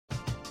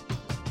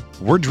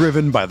We're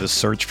driven by the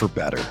search for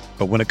better.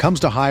 But when it comes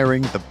to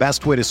hiring, the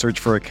best way to search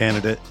for a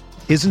candidate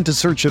isn't to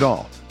search at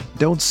all.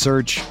 Don't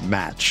search,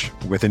 match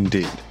with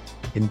Indeed.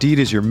 Indeed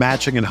is your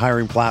matching and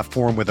hiring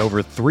platform with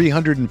over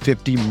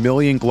 350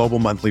 million global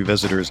monthly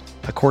visitors,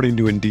 according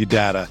to Indeed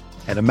data,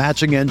 and a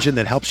matching engine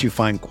that helps you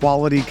find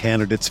quality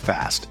candidates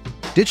fast.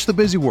 Ditch the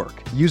busy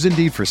work. Use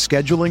Indeed for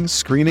scheduling,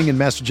 screening, and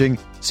messaging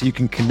so you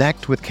can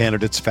connect with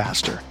candidates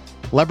faster.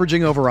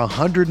 Leveraging over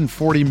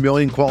 140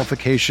 million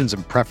qualifications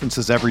and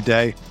preferences every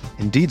day,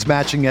 Indeed's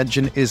matching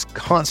engine is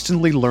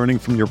constantly learning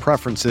from your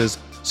preferences,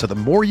 so the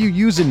more you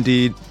use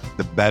Indeed,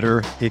 the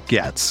better it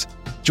gets.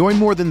 Join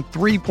more than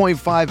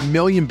 3.5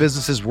 million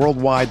businesses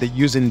worldwide that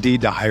use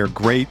Indeed to hire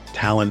great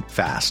talent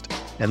fast.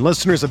 And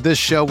listeners of this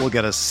show will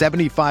get a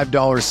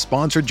 $75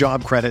 sponsored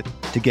job credit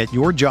to get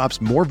your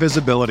jobs more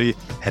visibility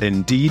at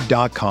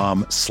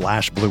Indeed.com/Blue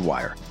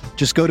Wire.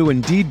 Just go to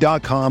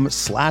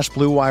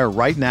Indeed.com/Blue Wire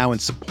right now and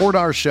support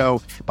our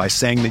show by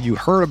saying that you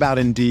heard about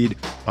Indeed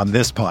on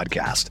this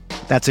podcast.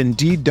 That's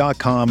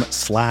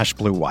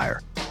Indeed.com/Blue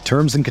Wire.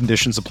 Terms and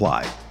conditions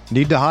apply.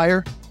 Need to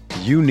hire?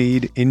 You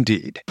need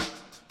Indeed.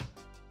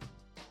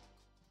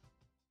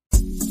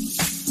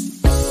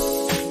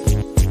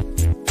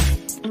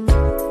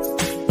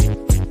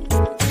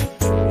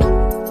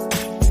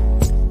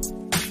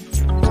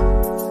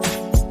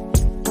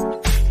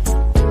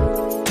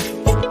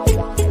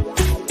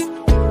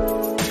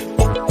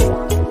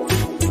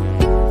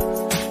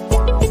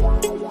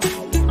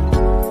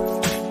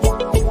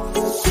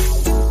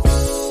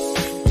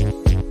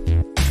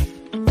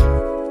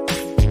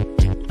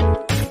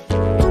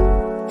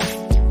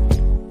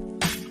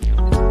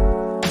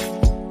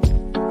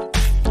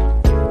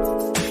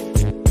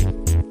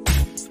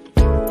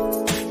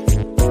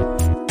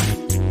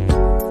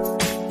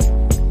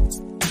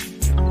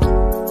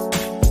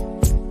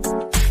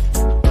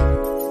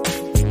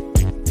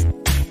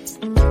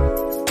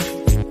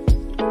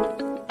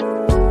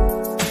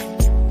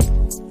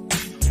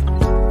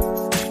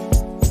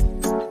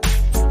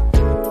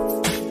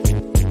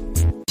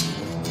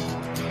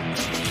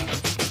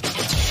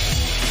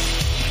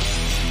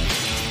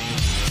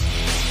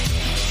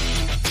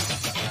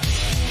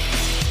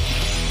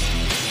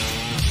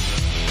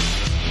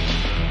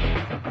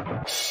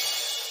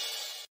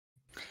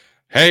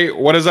 Hey,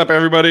 what is up,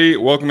 everybody?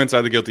 Welcome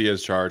inside the Guilty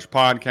as Charged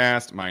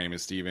podcast. My name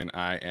is Steven.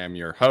 I am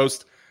your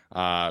host.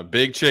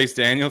 Big Chase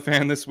Daniel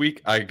fan this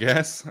week, I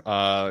guess.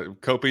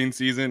 Coping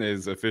season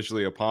is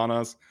officially upon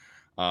us,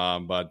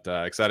 but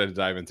excited to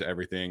dive into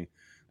everything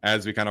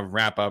as we kind of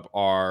wrap up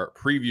our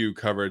preview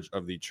coverage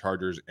of the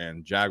Chargers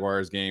and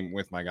Jaguars game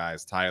with my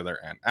guys Tyler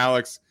and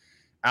Alex.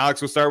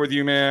 Alex, we'll start with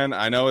you, man.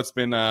 I know it's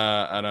been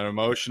an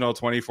emotional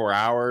 24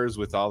 hours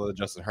with all the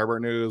Justin Herbert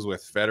news,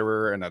 with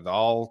Federer and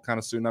Nadal kind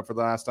of suiting up for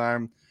the last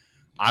time.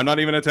 I'm not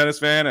even a tennis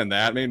fan, and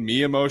that made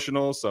me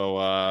emotional. So,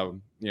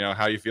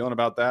 how you feeling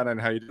about that, and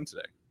how you doing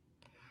today?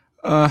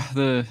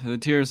 The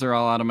tears are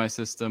all out of my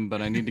system,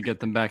 but I need to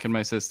get them back in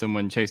my system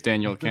when Chase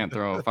Daniel can't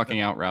throw a fucking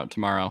out route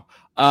tomorrow.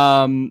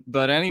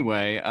 But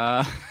anyway,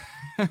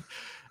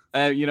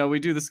 we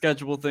do the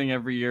schedule thing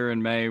every year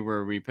in May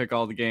where we pick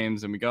all the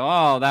games and we go,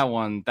 oh, that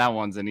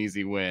one's an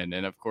easy win.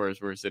 And of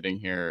course, we're sitting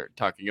here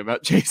talking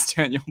about Chase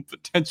Daniel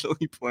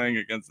potentially playing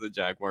against the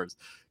Jaguars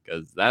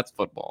because that's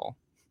football.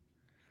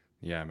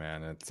 Yeah,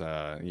 man, it's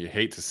you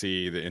hate to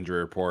see the injury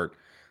report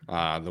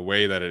the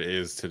way that it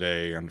is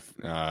today. And,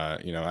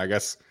 I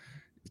guess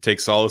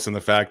take solace in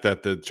the fact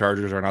that the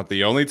Chargers are not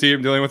the only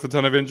team dealing with a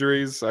ton of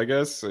injuries, I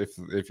guess,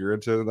 if you're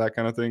into that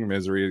kind of thing.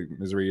 Misery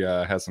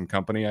has some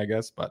company, I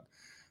guess. But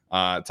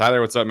Tyler,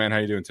 what's up, man? How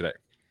you doing today?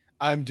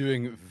 I'm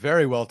doing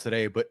very well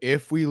today, but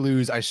if we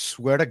lose, I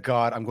swear to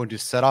God, I'm going to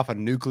set off a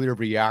nuclear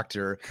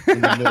reactor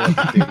in the middle of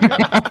the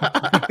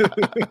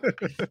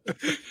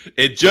stadium.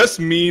 It just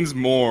means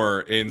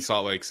more in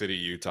Salt Lake City,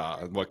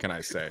 Utah. What can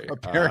I say?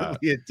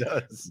 Apparently it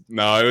does.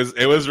 No,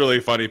 it was really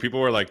funny. People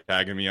were like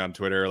tagging me on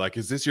Twitter, like,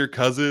 is this your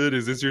cousin?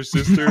 Is this your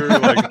sister?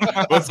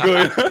 Like, what's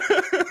going on?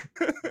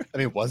 I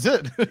mean, was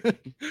it?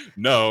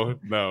 No.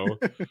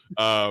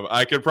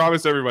 I can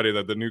promise everybody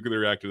that the nuclear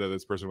reactor that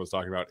this person was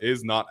talking about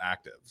is not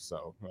active.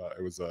 So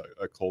it was a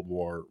Cold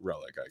War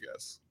relic, I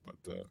guess. But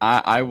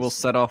I will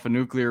set off a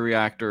nuclear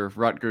reactor if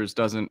Rutgers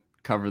doesn't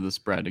cover the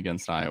spread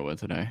against Iowa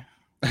today.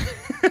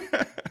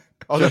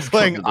 Oh, they're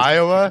playing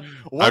Iowa?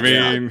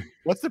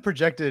 What's the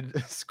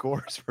projected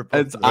scores for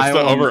both? What's the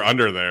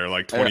over-under there?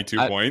 Like 22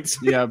 points?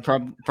 Yeah,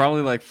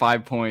 probably like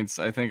 5 points.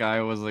 I think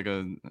Iowa's like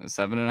a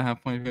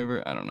 7.5 point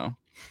favorite. I don't know.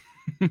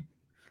 Oh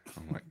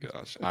my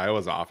gosh,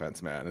 Iowa's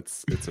offense, man,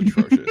 it's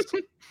atrocious.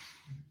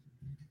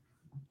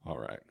 All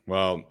right,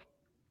 well,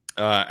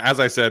 as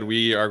I said,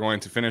 we are going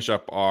to finish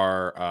up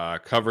our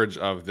coverage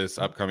of this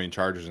upcoming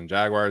Chargers and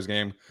Jaguars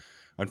game.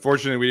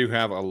 Unfortunately, we do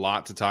have a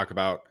lot to talk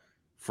about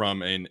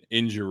from an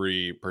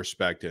injury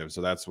perspective,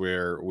 so that's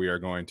where we are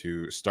going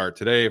to start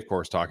today. Of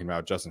course, talking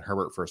about Justin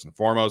Herbert first and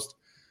foremost.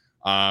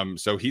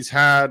 So he's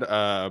had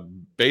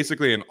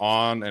basically an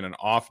on and an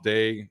off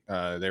day.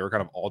 They were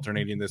kind of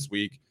alternating this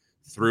week.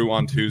 Through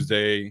on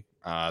Tuesday,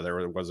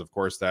 there was, of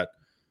course, that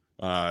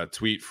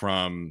tweet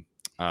from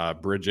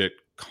Bridget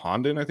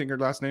Condon, I think her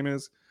last name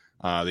is,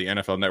 the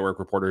NFL Network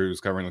reporter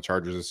who's covering the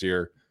Chargers this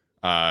year,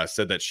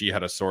 said that she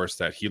had a source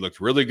that he looked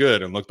really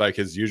good and looked like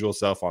his usual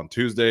self on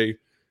Tuesday.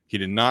 He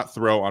did not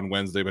throw on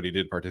Wednesday, but he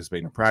did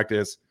participate in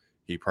practice.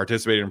 He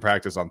participated in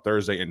practice on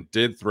Thursday and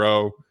did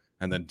throw,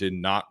 and then did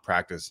not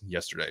practice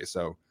yesterday.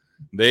 So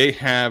they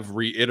have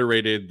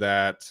reiterated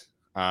that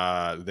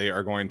they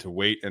are going to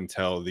wait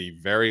until the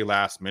very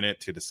last minute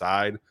to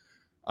decide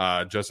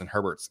Justin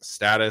Herbert's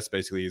status.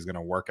 Basically, he's going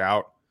to work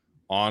out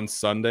on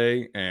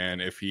Sunday,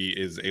 and if he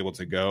is able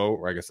to go,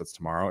 or I guess that's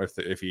tomorrow,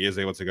 if he is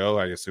able to go,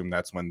 I assume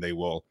that's when they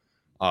will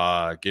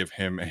give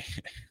him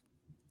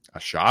a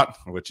shot,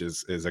 which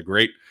is a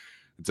great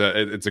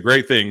it's a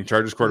great thing.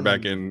 Chargers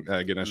quarterback in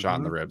getting a shot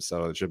in the ribs,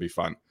 so it should be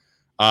fun.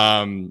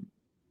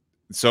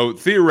 So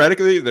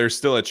theoretically, there's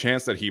still a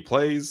chance that he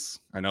plays.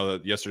 I know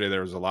that yesterday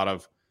there was a lot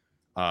of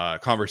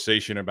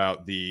conversation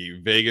about the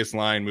Vegas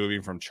line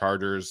moving from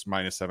Chargers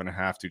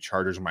 -7.5 to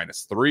Chargers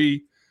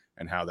 -3,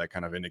 and how that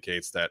kind of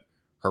indicates that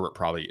Herbert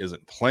probably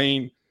isn't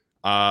playing.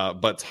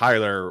 But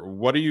Tyler,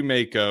 what do you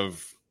make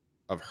of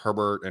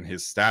Herbert and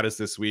his status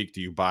this week?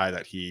 Do you buy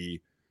that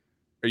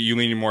are you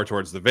leaning more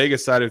towards the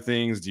Vegas side of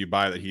things? Do you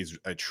buy that he's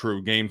a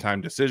true game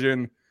time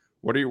decision?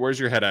 Where's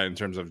your head at in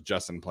terms of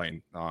Justin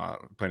playing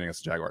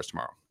against the Jaguars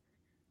tomorrow?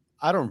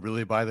 I don't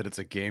really buy that it's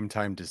a game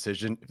time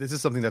decision. If this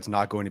is something that's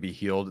not going to be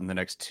healed in the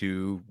next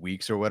 2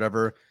 weeks or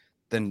whatever,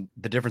 then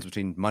the difference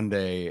between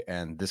Monday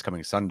and this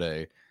coming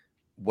Sunday,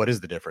 what is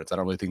the difference? I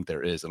don't really think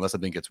there is, unless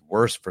something gets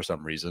worse for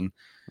some reason.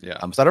 Yeah.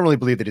 So I don't really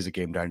believe that he's a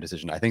game time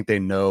decision. I think they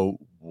know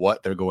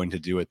what they're going to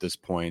do at this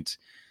point.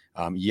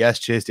 Yes,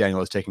 Chase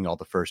Daniel is taking all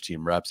the first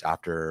team reps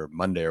after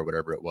Monday or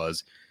whatever it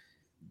was,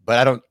 but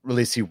I don't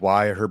really see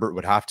why Herbert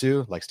would have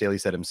to. Like Staley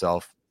said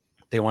himself,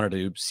 they wanted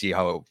to see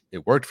how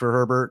it worked for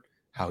Herbert,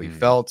 how he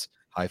felt,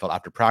 how he felt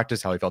after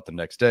practice, how he felt the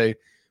next day.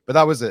 But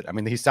that was it. I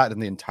mean, he sat in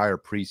the entire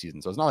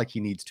preseason, so it's not like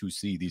he needs to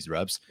see these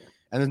reps.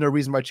 And there's no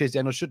reason why Chase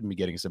Daniel shouldn't be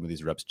getting some of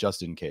these reps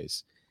just in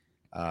case.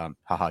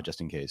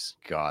 Just in case.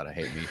 God, I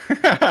hate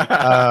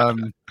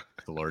me.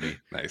 Lordy.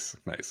 Nice.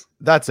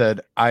 That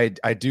said, I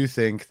do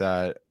think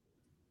that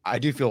I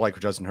do feel like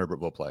Justin Herbert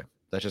will play.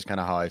 That's just kind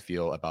of how I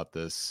feel about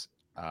this.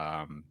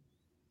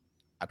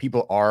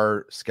 People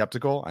are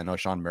skeptical. I know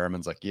Sean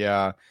Merriman's like,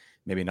 yeah,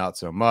 maybe not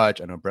so much.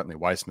 I know Brentley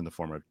Weissman, the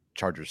former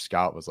Chargers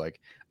scout, was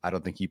like, I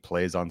don't think he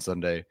plays on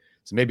Sunday.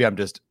 So maybe I'm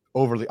just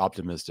overly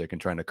optimistic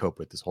and trying to cope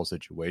with this whole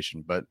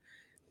situation. But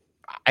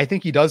I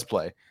think he does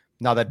play.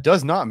 Now, that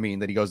does not mean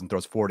that he goes and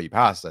throws 40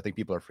 passes. I think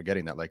people are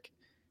forgetting that. Like,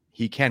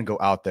 he can go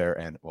out there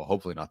and, well,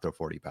 hopefully not throw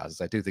 40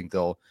 passes. I do think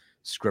they'll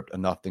script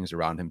enough things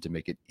around him to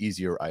make it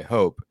easier, I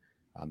hope.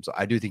 So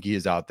I do think he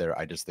is out there.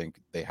 I just think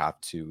they have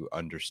to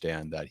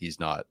understand that he's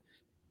not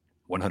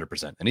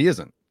 100%. And he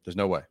isn't. There's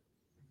no way.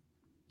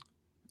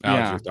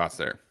 Alex, your thoughts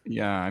there?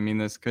 Yeah, I mean,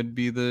 this could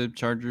be the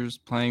Chargers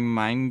playing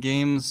mind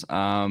games.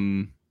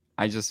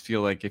 I just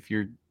feel like if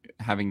you're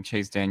having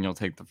Chase Daniel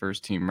take the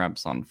first team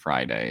reps on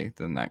Friday,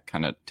 then that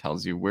kind of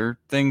tells you where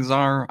things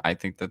are. I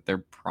think that they're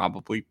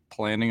probably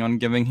planning on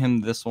giving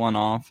him this one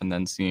off and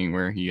then seeing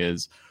where he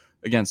is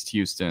against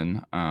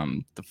Houston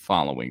the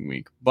following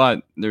week.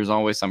 But there's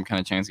always some kind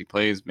of chance he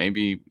plays.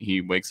 Maybe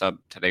he wakes up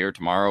today or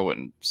tomorrow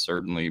and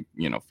certainly,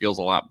 feels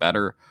a lot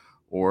better,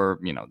 or,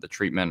 the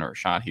treatment or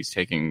shot he's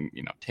taking,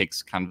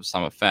 takes kind of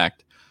some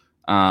effect.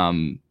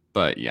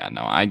 But yeah,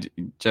 no, I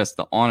just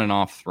the on and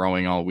off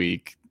throwing all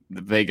week,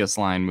 the Vegas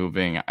line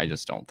moving, I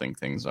just don't think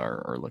things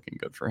are looking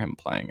good for him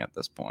playing at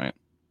this point.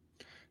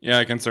 Yeah,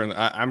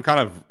 I'm kind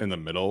of in the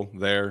middle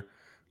there.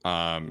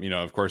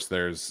 Of course,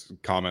 there's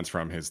comments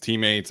from his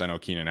teammates. I know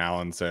Keenan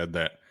Allen said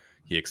that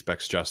he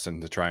expects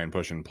Justin to try and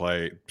push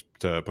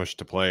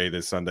to play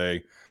this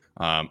Sunday.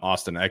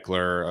 Austin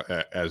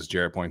Eckler, as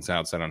Jared points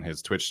out, said on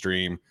his Twitch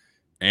stream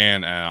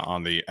and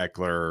on the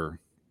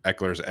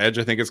Eckler's Edge,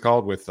 I think it's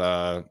called, with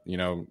the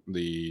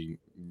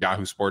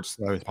Yahoo Sports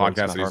podcast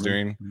that he's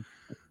doing.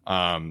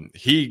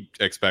 He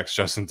expects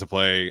Justin to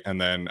play, and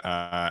then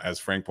as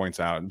Frank points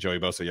out, Joey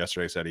Bosa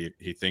yesterday said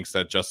he thinks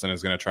that Justin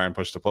is going to try and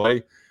push to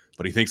play,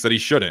 but he thinks that he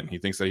shouldn't. He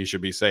thinks that he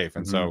should be safe,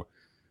 and so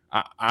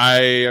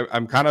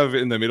I'm kind of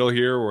in the middle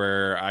here,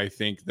 where I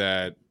think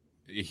that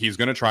he's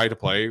going to try to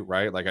play,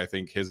 right? Like, I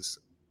think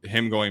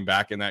him going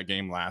back in that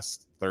game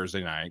last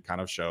Thursday night kind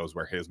of shows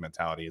where his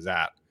mentality is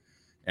at.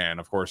 And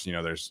of course,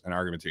 there's an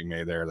argument being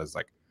made there that's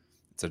like,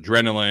 it's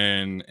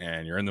adrenaline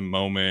and you're in the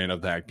moment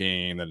of that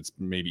game, that it's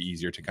maybe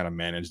easier to kind of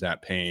manage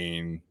that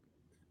pain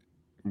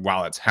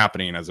while it's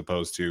happening, as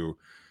opposed to,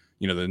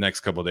 the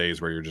next couple of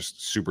days where you're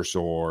just super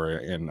sore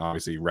and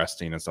obviously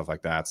resting and stuff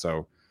like that.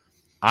 So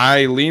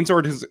I lean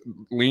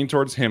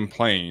towards him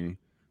playing,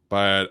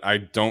 but I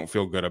don't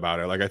feel good about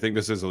it. Like, I think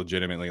this is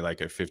legitimately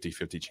like a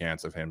 50-50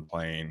 chance of him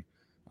playing,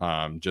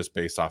 just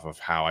based off of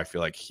how I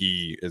feel like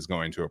he is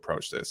going to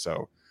approach this.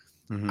 So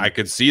I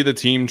could see the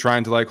team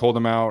trying to hold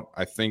him out.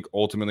 I think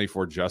ultimately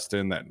for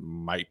Justin, that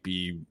might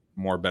be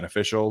more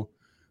beneficial,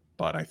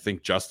 but I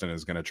think Justin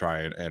is going to try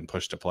and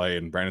push to play.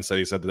 And Brandon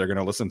said that they're going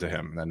to listen to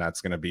him, and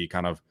that's going to be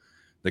kind of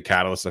the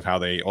catalyst of how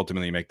they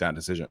ultimately make that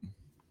decision.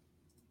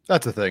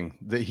 That's the thing.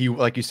 He,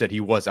 like you said, he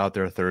was out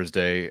there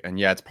Thursday, and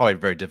yeah, it's probably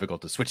very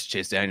difficult to switch to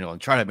Chase Daniel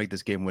and try to make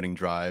this game-winning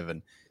drive.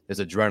 And there's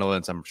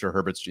adrenaline, so I'm sure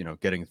Herbert's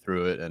getting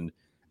through it. And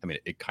I mean,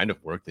 it kind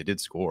of worked. They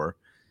did score,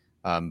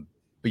 but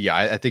yeah,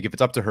 I think if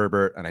it's up to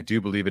Herbert, and I do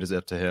believe it is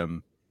up to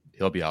him,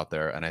 he'll be out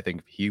there, and I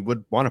think he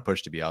would want to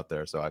push to be out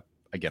there. So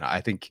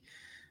I think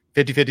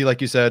 50-50,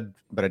 like you said,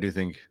 but I do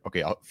think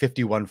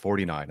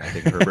 51-49. I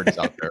think Herbert is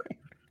out there.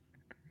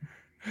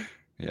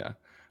 Yeah.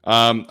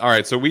 All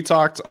right. So we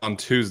talked on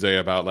Tuesday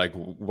about like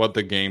what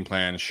the game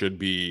plan should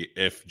be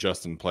if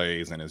Justin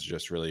plays and is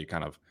just really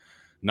kind of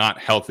not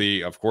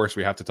healthy. Of course,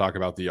 we have to talk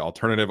about the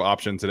alternative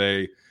option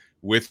today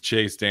with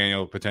Chase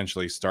Daniel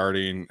potentially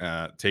starting,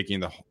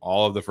 taking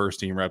all of the first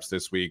team reps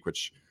this week,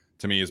 which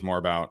to me is more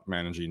about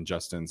managing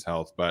Justin's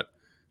health. But,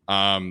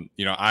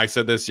 I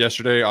said this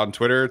yesterday on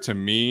Twitter. To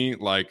me,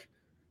 like,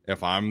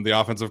 if I'm the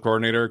offensive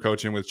coordinator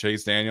coaching with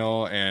Chase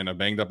Daniel and a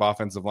banged up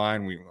offensive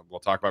line, we'll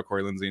talk about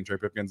Corey Linsley and Trey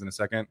Pipkins in a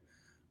second.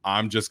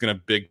 I'm just going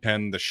to Big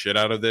Ten the shit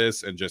out of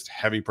this and just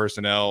heavy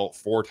personnel,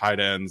 4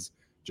 tight ends,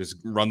 just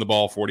run the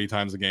ball 40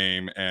 times a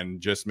game and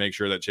just make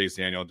sure that Chase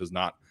Daniel does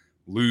not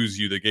lose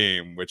you the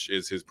game, which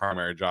is his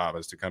primary job,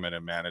 is to come in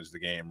and manage the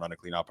game, run a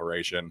clean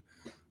operation.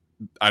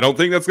 I don't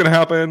think that's going to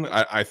happen.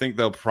 I think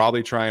they'll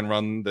probably try and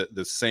run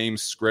the same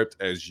script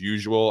as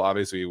usual,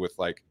 obviously with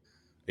like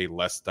a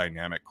less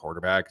dynamic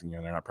quarterback.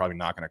 They're probably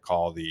not going to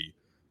call the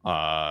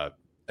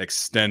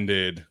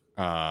extended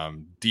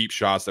deep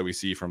shots that we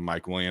see from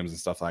Mike Williams and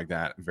stuff like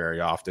that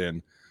very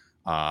often.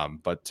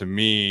 But to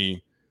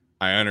me,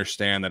 I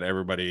understand that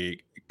everybody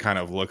kind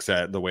of looks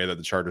at the way that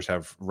the Chargers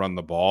have run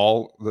the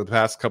ball the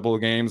past couple of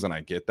games, and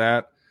I get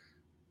that.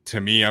 To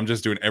me, I'm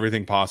just doing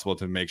everything possible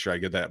to make sure I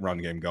get that run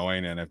game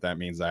going. And if that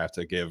means I have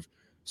to give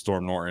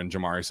Storm Norton,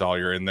 Jamari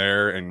Sawyer in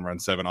there and run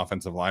 7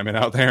 offensive linemen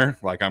out there,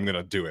 like, I'm going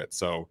to do it.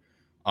 So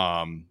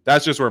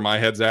that's just where my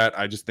head's at.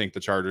 I just think the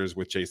Chargers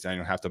with Chase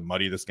Daniel have to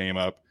muddy this game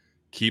up,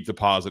 keep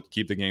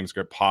the game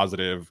script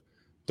positive.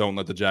 Don't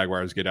let the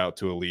Jaguars get out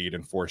to a lead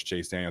and force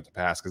Chase Daniel to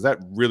pass, because that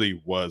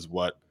really was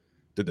what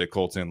did the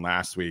Colts in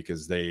last week.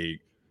 Is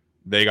they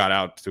got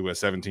out to a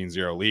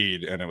 17-0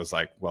 lead, and it was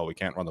like, well, we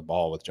can't run the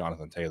ball with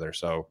Jonathan Taylor.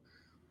 So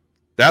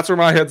that's where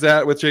my head's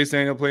at with Chase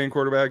Daniel playing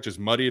quarterback. Just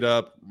muddy it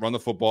up, run the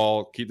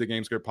football, keep the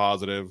game script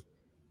positive,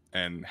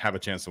 and have a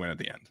chance to win at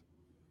the end.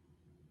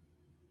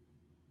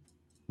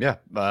 Yeah,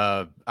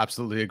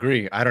 absolutely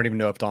agree. I don't even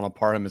know if Donald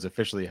Parham is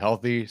officially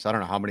healthy, so I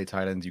don't know how many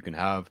tight ends you can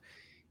have.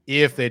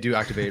 If they do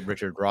activate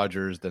Richard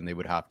Rodgers, then they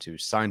would have to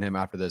sign him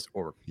after this,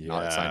 or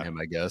not sign him,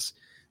 I guess.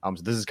 So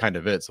this is kind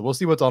of it. So we'll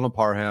see what Donald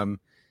Parham.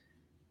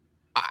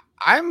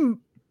 I'm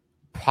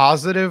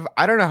positive.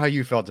 I don't know how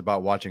you felt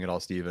about watching it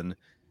all, Steven.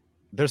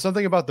 There's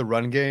something about the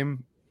run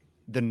game.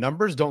 The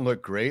numbers don't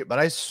look great, but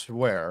I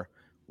swear,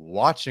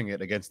 watching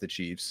it against the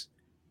Chiefs,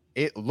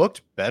 it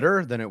looked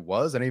better than it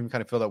was. And I even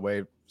kind of feel that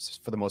way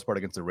for the most part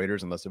against the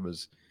Raiders, unless it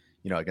was,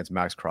 against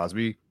Max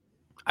Crosby.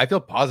 I feel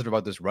positive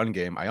about this run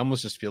game. I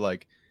almost just feel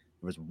like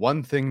there was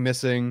one thing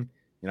missing.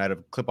 I had a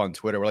clip on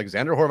Twitter where like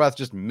Xander Horvath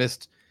just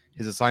missed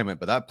his assignment,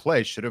 but that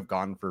play should have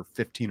gone for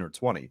 15 or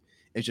 20.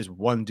 It's just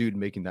one dude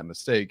making that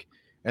mistake.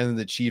 And then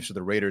the Chiefs or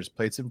the Raiders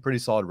played some pretty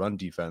solid run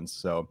defense.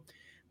 So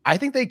I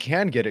think they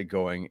can get it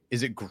going.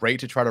 Is it great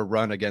to try to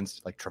run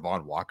against like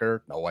Travon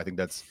Walker? No, I think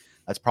that's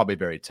probably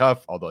very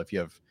tough. Although if you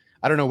have,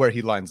 I don't know where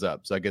he lines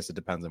up. So I guess it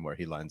depends on where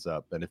he lines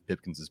up and if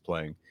Pipkins is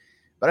playing.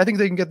 But I think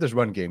they can get this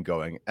run game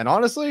going. And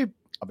honestly,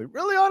 I'll be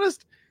really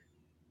honest.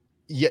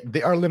 Yeah,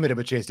 they are limited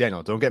with Chase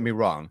Daniel. Don't get me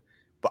wrong.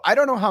 But I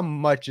don't know how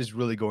much is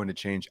really going to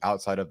change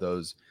outside of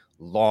those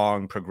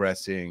long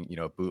progressing,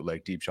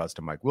 bootleg deep shots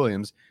to Mike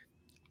Williams.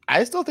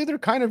 I still think they're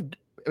kind of,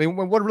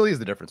 what really is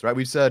the difference, right?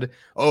 We've said,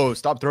 oh,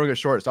 stop throwing it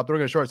short,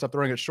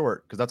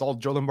 because that's all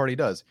Joe Lombardi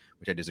does,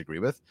 which I disagree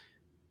with.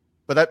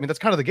 But that's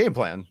kind of the game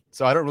plan.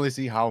 So I don't really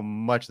see how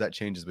much that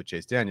changes with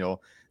Chase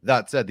Daniel.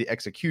 That said, the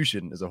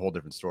execution is a whole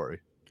different story.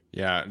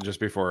 Yeah, just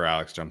before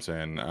Alex jumps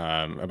in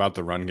about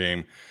the run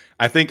game,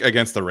 I think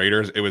against the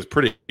Raiders, it was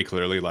pretty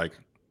clearly like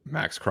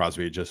Max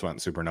Crosby just went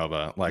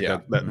supernova. Like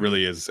that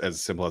really is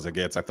as simple as it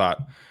gets. I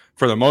thought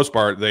for the most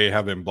part, they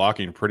have been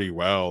blocking pretty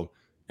well.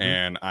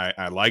 And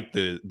I like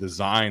the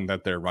design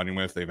that they're running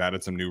with. They've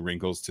added some new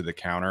wrinkles to the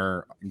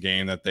counter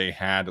game that they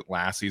had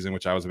last season,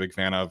 which I was a big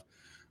fan of.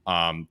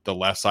 The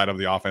left side of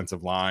the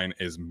offensive line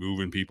is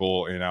moving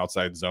people in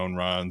outside zone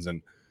runs.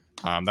 And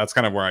that's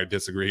kind of where I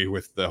disagree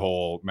with the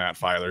whole Matt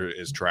Filer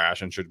is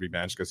trash and should be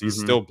benched, because he's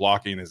still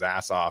blocking his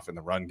ass off in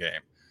the run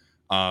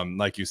game.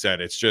 Like you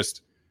said, it's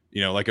just,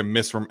 like a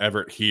miss from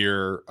Everett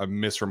here, a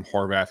miss from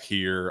Horvath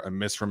here, a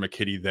miss from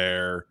McKitty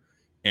there.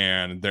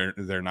 And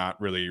they're not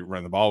really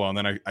running the ball well. And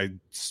then I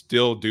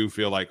still do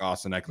feel like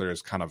Austin Eckler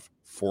is kind of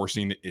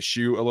forcing the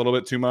issue a little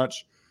bit too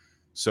much.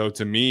 So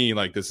to me,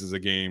 like, this is a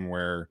game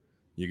where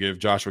you give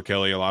Joshua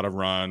Kelly a lot of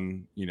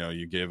run,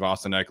 you give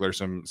Austin Eckler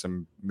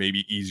some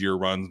maybe easier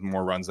runs,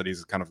 more runs that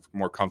he's kind of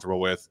more comfortable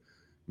with.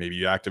 Maybe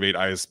you activate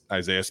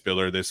Isaiah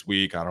Spiller this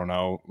week. I don't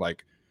know.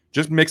 Like,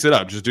 just mix it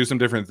up, just do some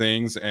different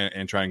things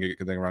and try and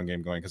get the run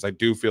game going. Because I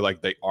do feel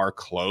like they are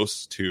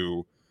close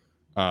to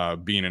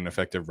being an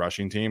effective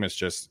rushing team. It's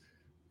just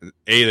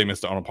they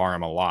missed Donald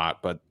Parham a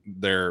lot, but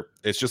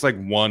it's just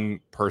like one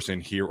person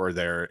here or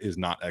there is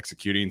not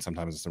executing.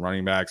 Sometimes it's the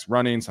running backs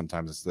running,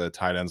 sometimes it's the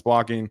tight ends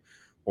blocking,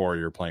 or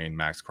you're playing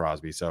Max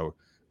Crosby. So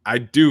I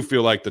do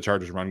feel like the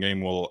Chargers run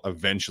game will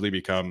eventually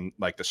become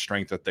like the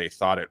strength that they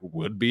thought it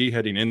would be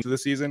heading into the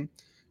season.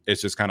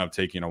 It's just kind of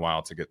taking a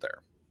while to get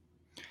there.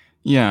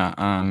 Yeah,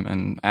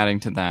 and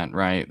adding to that,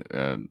 right,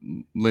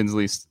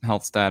 Lindsley's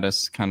health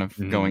status kind of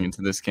going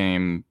into this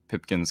game,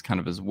 Pipkins kind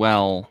of as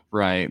well,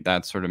 right?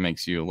 That sort of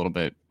makes you a little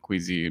bit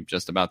queasy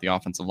just about the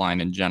offensive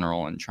line in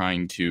general and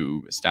trying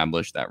to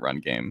establish that run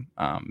game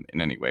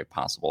in any way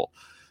possible.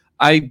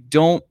 I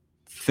don't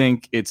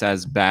think it's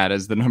as bad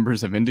as the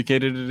numbers have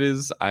indicated it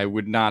is. I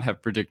would not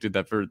have predicted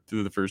that through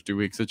the first 2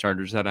 weeks the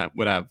Chargers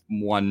would have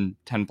one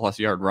 10+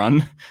 yard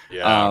run.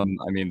 Yeah.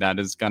 I mean, that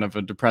is kind of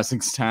a depressing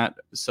stat.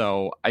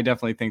 So I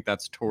definitely think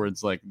that's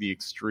towards like the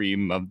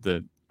extreme of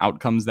the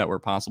outcomes that were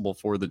possible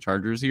for the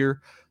Chargers here.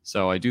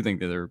 So I do think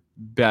that they're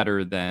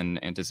better than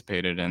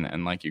anticipated.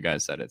 And like you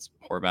guys said, it's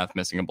Horvath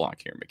missing a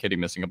block here, McKitty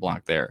missing a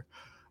block there.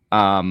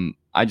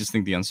 I just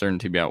think the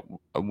uncertainty about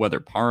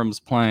whether Parham's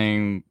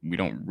playing, we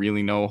don't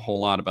really know a whole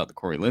lot about the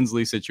Corey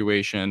Lindsley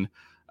situation.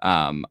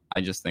 I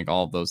just think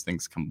all of those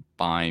things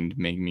combined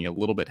make me a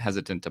little bit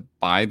hesitant to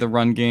buy the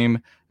run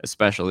game,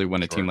 especially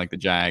when a team like the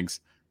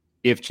Jags,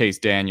 if Chase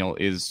Daniel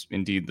is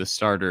indeed the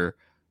starter,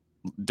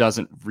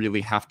 doesn't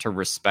really have to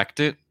respect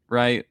it,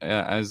 right?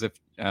 As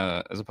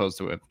opposed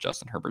to if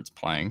Justin Herbert's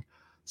playing.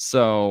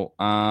 So,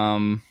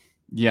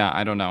 yeah,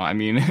 I don't know. I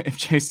mean, if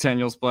Chase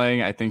Daniel's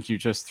playing, I think you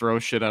just throw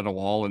shit at a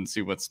wall and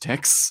see what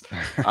sticks.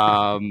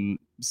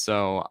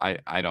 So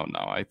I don't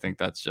know. I think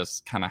that's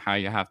just kind of how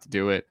you have to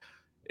do it.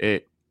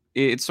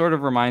 It sort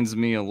of reminds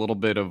me a little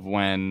bit of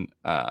when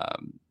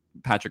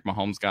Patrick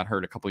Mahomes got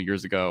hurt a couple of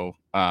years ago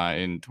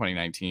in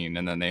 2019,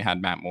 and then they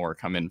had Matt Moore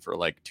come in for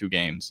like 2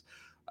 games.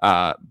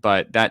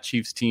 But that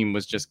Chiefs team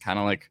was just kind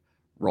of like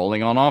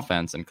rolling on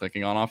offense and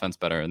clicking on offense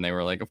better. And they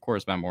were like, of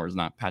course, Matt Moore is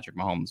not Patrick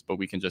Mahomes, but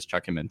we can just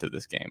chuck him into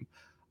this game.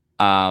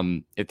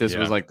 If this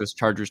was like this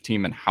Chargers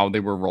team and how they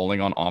were rolling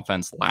on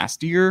offense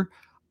last year,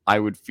 I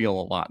would feel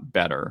a lot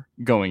better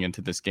going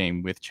into this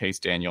game with Chase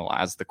Daniel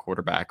as the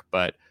quarterback.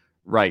 But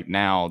right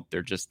now,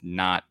 they're just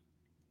not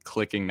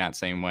clicking that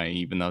same way,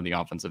 even though the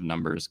offensive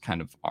numbers kind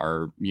of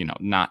are,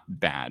 not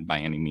bad by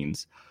any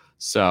means.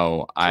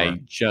 So I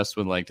just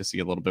would like to see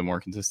a little bit more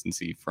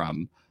consistency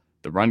from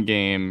the run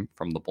game,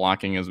 from the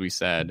blocking, as we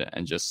said,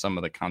 and just some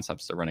of the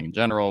concepts they're running in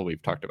general.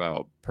 We've talked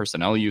about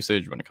personnel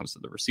usage when it comes to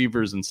the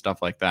receivers and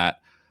stuff like that.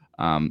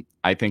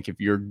 I think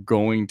if you're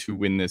going to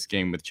win this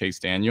game with Chase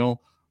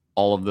Daniel,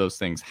 all of those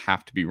things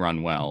have to be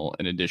run well,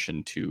 in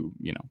addition to,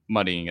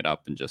 muddying it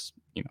up and just,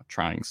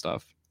 trying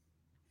stuff.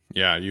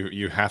 Yeah,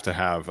 you have to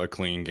have a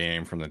clean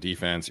game from the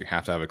defense. You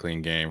have to have a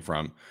clean game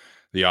from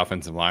the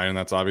offensive line, and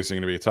that's obviously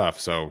going to be tough.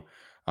 So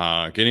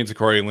getting to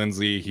Corey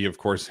Lindsley, he, of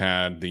course,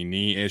 had the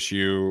knee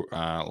issue.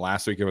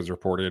 Last week it was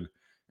reported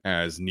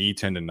as knee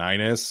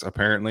tendonitis,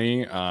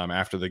 apparently,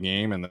 after the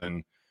game. And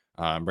then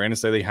Brandon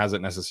Staley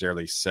hasn't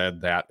necessarily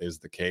said that is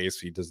the case.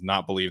 He does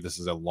not believe this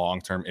is a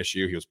long-term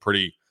issue. He was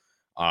pretty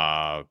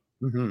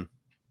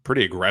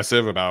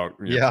aggressive about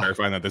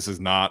clarifying that this is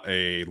not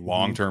a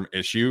long-term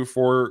issue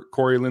for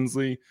Corey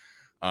Lindsley.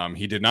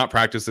 He did not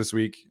practice this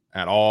week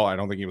at all. I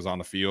don't think he was on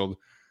the field.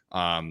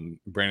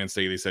 Brandon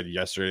Staley said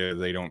yesterday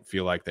they don't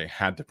feel like they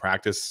had to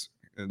practice.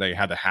 They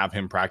had to have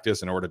him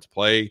practice in order to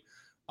play.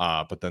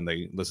 But then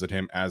they listed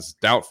him as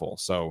doubtful.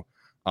 So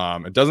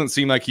it doesn't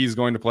seem like he's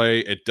going to play.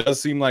 It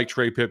does seem like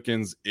Trey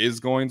Pipkins is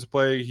going to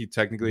play. He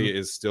technically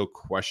is still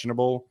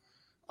questionable.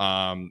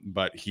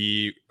 But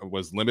he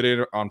was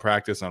limited on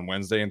practice on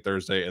Wednesday and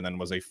Thursday, and then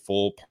was a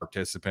full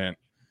participant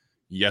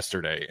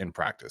yesterday in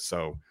practice.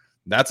 So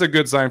that's a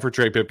good sign for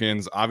Trey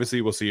Pipkins.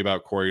 Obviously, we'll see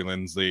about Corey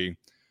Lindsley.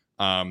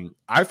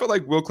 I felt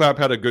like Will Clapp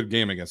had a good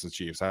game against the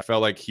Chiefs. I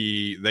felt like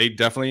they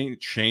definitely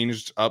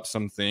changed up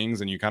some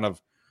things, and you kind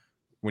of,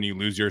 when you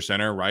lose your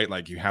center, right,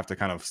 like you have to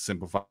kind of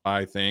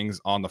simplify things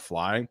on the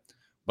fly.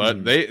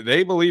 But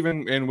they believe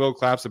in Will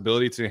Clapp's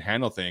ability to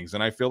handle things,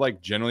 and I feel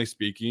like generally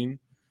speaking,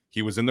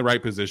 he was in the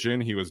right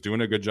position. He was doing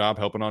a good job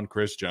helping on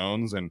Chris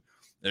Jones, and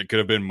it could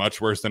have been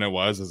much worse than it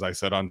was. As I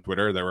said on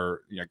Twitter, there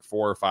were like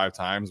 4 or 5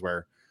 times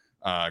where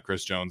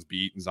Chris Jones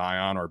beat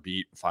Zion or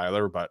beat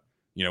Filer, but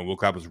Will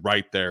Clapp was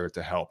right there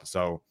to help.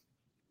 So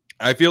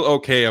I feel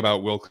okay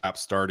about Will Clapp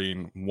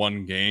starting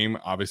one game.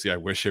 Obviously, I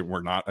wish it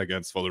were not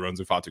against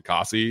Folorunso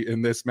Fatukasi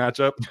in this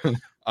matchup.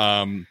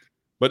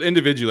 But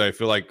individually, I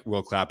feel like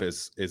Will Clapp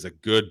is a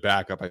good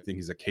backup. I think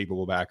he's a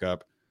capable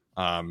backup.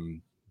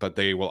 But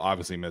they will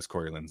obviously miss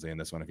Corey Lindsley in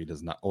this one if he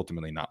does not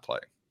ultimately not play.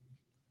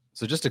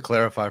 So just to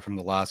clarify from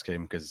the last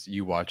game, because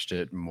you watched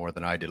it more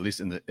than I did, at least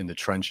in the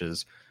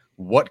trenches,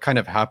 what kind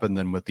of happened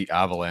then with the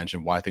Avalanche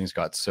and why things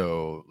got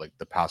so like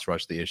the pass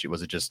rush, the issue?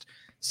 Was it just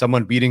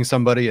someone beating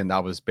somebody and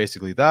that was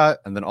basically that?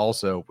 And then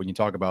also when you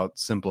talk about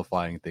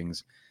simplifying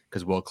things,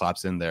 because Will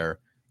Clapp's in there,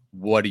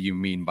 what do you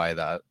mean by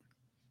that?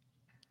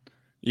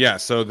 Yeah,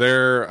 so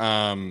there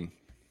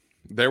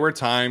were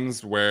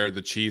times where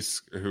the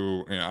Chiefs,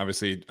 who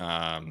obviously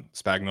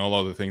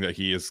Spagnuolo, the thing that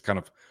he is kind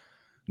of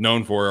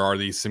known for are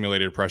these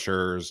simulated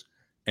pressures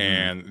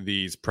and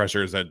these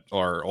pressures that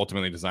are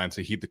ultimately designed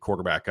to heat the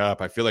quarterback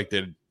up. I feel like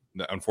they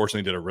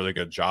unfortunately did a really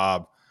good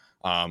job.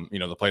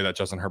 The play that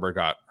Justin Herbert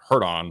got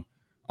hurt on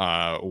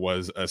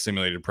was a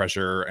simulated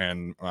pressure,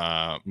 and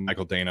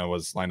Michael Dana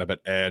was lined up at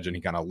edge, and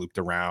he kind of looped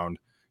around,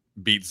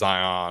 beat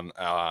Zion,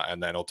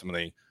 and then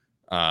ultimately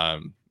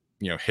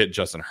hit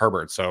Justin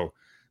Herbert. So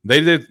they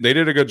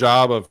did a good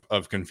job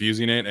of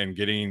confusing it and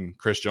getting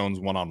Chris Jones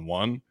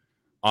one-on-one.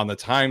 On the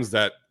times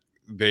that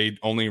they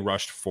only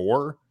rushed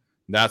 4,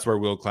 that's where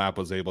Will Clapp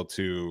was able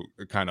to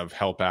kind of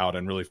help out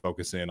and really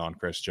focus in on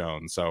Chris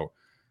Jones. So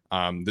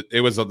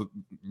it was a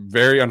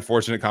very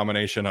unfortunate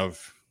combination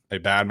of a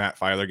bad Matt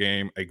Filer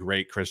game, a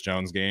great Chris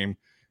Jones game,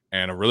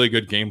 and a really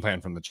good game plan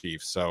from the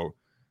Chiefs. So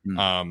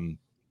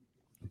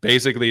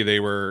basically they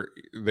were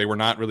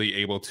not really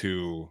able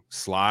to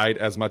slide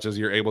as much as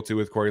you're able to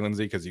with Corey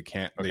Linsley, because you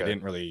can't. Okay. They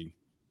didn't really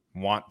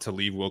want to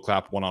leave Will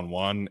Clapp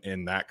one-on-one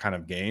in that kind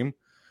of game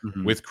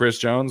with Chris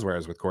Jones,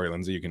 whereas with Corey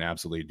Linsley you can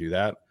absolutely do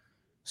that.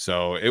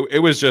 So it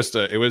was just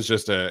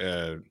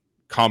a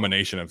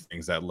combination of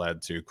things that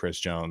led to Chris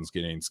Jones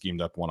getting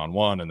schemed up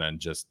one-on-one and then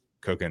just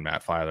cooking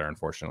Matt Filer,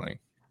 unfortunately.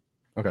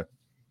 Okay,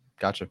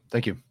 gotcha.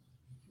 Thank you.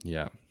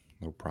 Yeah,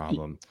 no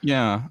problem.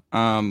 Yeah,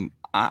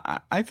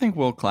 I think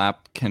Will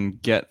Clapp can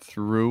get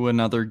through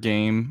another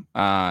game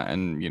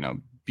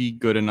and be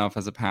good enough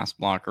as a pass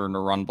blocker and a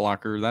run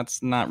blocker.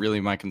 That's not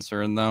really my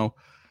concern, though.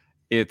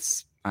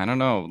 It's, I don't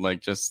know,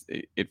 like just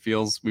it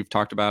feels, we've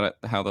talked about it,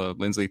 how the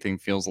Linsley thing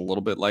feels a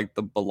little bit like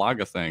the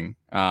Bulaga thing,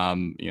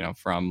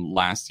 from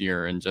last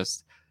year, and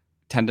just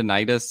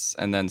tendonitis,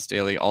 and then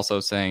Staley also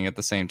saying at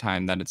the same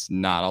time that it's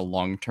not a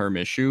long-term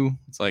issue.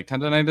 It's like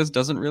tendonitis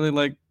doesn't really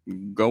like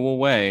go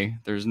away.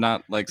 There's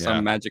not like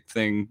some magic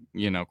thing,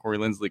 Corey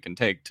Linsley can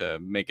take to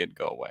make it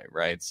go away,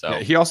 right? So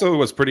he also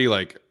was pretty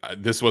like,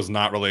 this was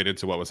not related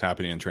to what was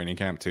happening in training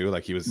camp too.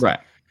 Like he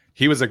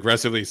was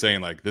aggressively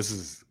saying like, this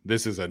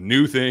is a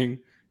new thing.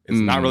 It's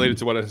not related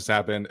to what has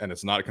happened, and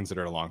it's not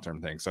considered a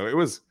long-term thing. So it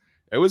was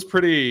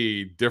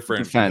pretty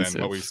different than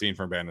what we've seen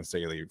from Brandon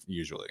Staley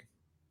usually.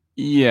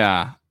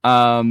 Yeah.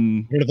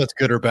 If that's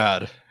good or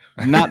bad.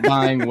 Not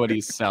buying what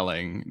he's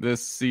selling.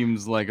 This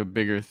seems like a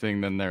bigger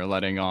thing than they're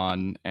letting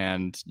on,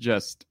 and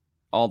just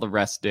all the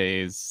rest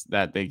days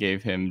that they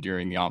gave him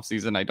during the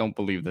offseason. I don't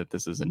believe that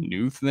this is a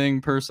new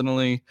thing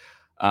personally.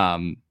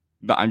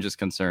 But I'm just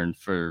concerned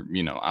for,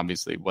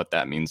 obviously what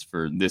that means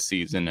for this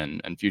season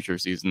and future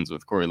seasons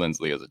with Corey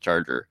Linsley as a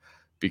Charger,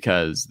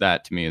 because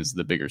that to me is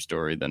the bigger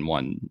story than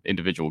one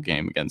individual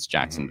game against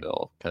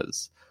Jacksonville,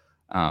 because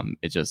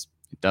it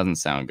doesn't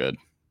sound good.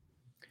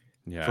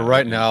 Yeah. For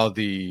right now,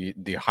 the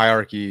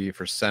hierarchy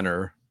for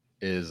center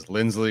is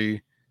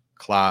Linsley,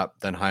 Clapp,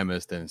 then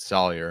Hymas, then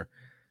Salyer.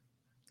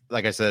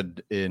 Like I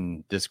said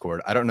in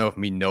Discord, I don't know if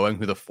me knowing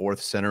who the 4th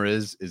center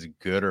is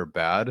good or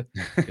bad,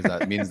 because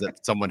that means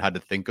that someone had to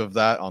think of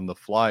that on the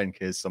fly in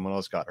case someone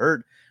else got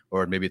hurt,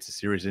 or maybe it's a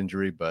serious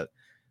injury. But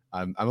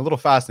I'm a little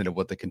fascinated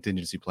what the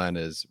contingency plan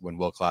is when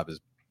Will Clapp is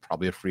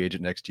probably a free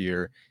agent next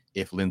year,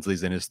 if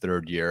Linsley's in his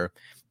 3rd year.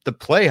 The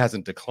play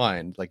hasn't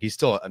declined. Like, he's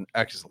still an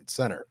excellent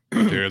center.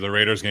 Dude, the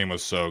Raiders game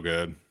was so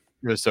good.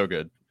 It was so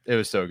good.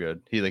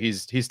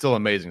 He's still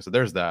amazing. So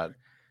there's that.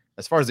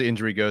 As far as the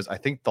injury goes, I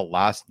think the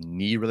last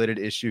knee-related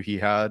issue he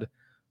had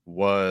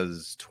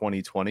was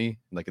 2020,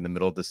 like in the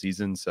middle of the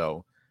season.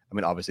 So, I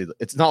mean, obviously,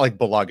 it's not like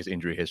Bulaga's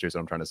injury history. So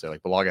I'm trying to say,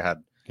 like, Bulaga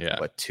had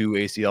 2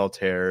 ACL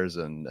tears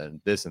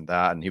and this and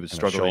that, and he was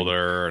struggling. A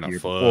shoulder and a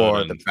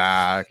foot. The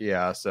back.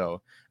 Yeah.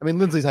 So, I mean,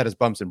 Linsley's had his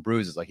bumps and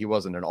bruises. Like, he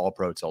wasn't an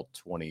All-Pro till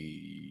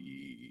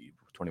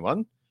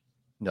 2021.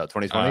 No,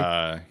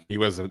 2020. He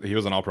was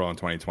an All-Pro in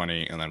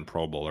 2020 and then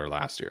Pro Bowler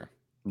last year.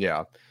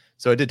 Yeah.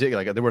 So it did take,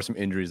 like, there were some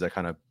injuries that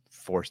kind of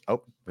forced.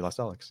 Oh, we lost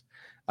Alex.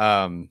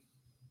 I'm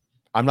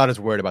not as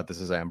worried about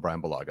this as I am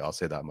Brian Bulaga. I'll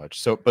say that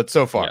much. But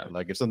so far,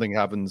 like, if something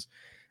happens,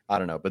 I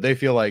don't know. But they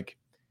feel like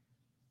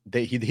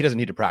he doesn't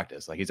need to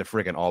practice. Like, he's a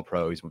freaking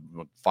All-Pro. He's one of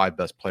the 5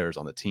 best players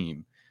on the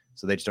team.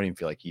 So they just don't even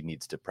feel like he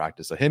needs to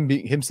practice. So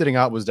him sitting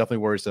out was definitely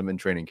worrisome in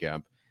training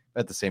camp.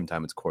 At the same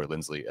time, it's Corey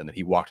Linsley, and then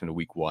he walked into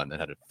week 1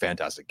 and had a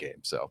fantastic game.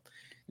 So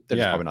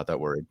they're probably not that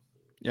worried.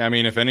 Yeah, I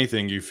mean, if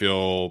anything, you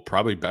feel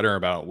probably better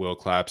about Will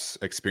Clapp's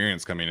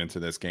experience coming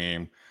into this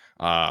game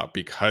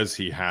because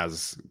he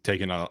has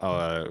taken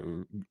a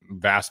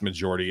vast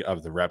majority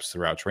of the reps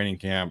throughout training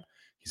camp.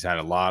 He's had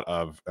a lot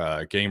of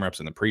game reps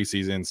in the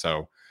preseason.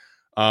 So,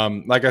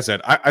 like I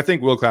said, I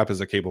think Will Clapp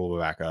is a capable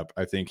backup.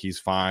 I think he's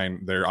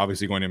fine. They're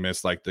obviously going to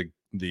miss like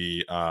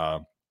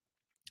the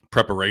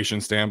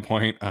preparation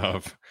standpoint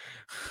of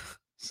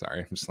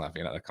sorry, I'm just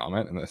laughing at a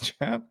comment in the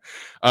chat.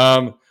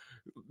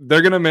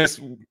 They're going to miss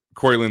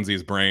Corey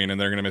Linsley's brain, and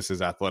they're going to miss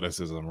his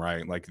athleticism,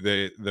 right? Like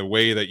the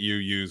way that you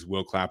use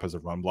Will Clapp as a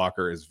run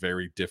blocker is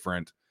very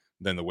different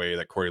than the way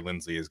that Corey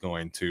Linsley is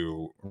going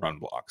to run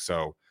block.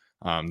 So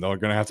They're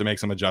going to have to make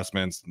some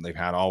adjustments. They've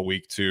had all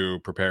week to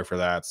prepare for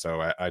that.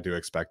 So I do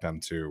expect them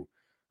to,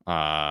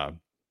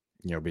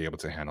 be able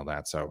to handle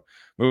that. So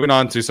moving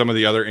on to some of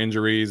the other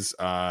injuries,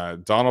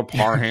 Donald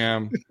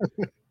Parham.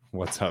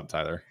 What's up,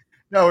 Tyler?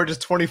 No, we're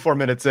just 24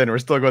 minutes in. We're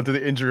still going through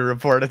the injury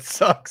report. It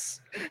sucks.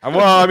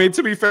 Well, I mean,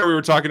 to be fair, we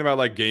were talking about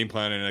like game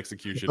plan and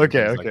execution.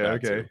 Okay.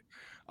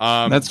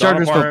 That's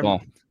Chargers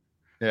football.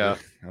 Yeah,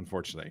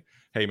 unfortunately.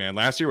 Hey, man,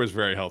 last year was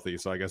very healthy,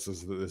 so I guess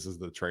this is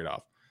the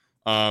trade-off.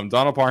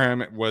 Donald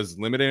Parham was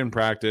limited in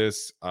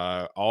practice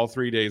all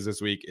 3 days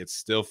this week. It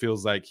still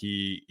feels like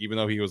even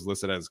though he was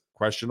listed as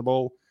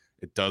questionable,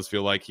 it does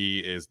feel like he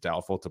is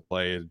doubtful to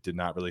play. It did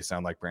not really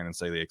sound like Brandon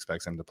Staley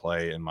expects him to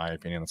play, in my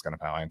opinion. That's kind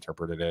of how I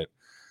interpreted it.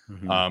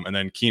 Mm-hmm. And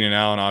then Keenan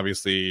Allen,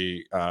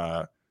 obviously,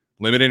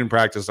 limited in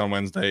practice on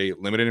Wednesday,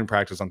 limited in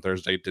practice on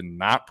Thursday, did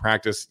not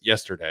practice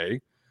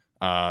yesterday.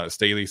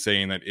 Staley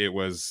saying that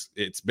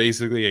it's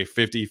basically a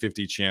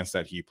 50-50 chance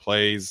that he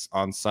plays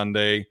on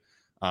Sunday.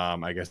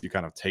 I guess you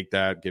kind of take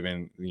that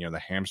given, the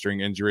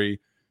hamstring injury.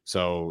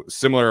 So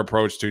similar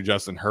approach to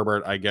Justin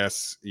Herbert, I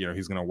guess,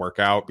 he's going to work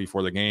out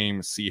before the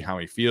game, see how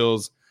he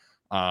feels.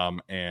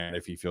 And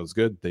if he feels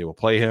good, they will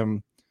play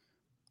him.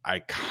 I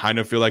kind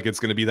of feel like it's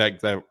going to be like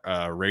that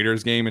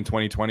Raiders game in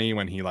 2020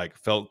 when he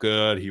felt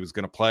good, he was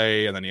going to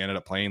play, and then he ended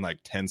up playing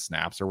 10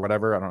 snaps or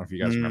whatever. I don't know if you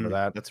guys remember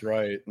that. That's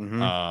right.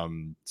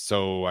 Mm-hmm.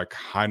 So I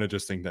kind of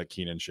just think that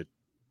Keenan should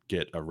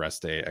get a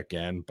rest day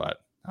again,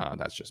 but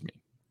that's just me.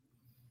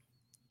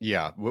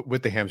 Yeah,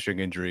 with the hamstring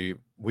injury,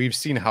 we've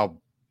seen how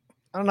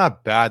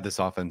not bad this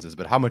offense is,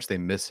 but how much they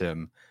miss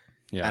him.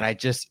 Yeah, and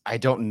I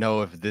don't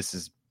know if this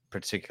is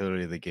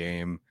particularly the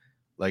game.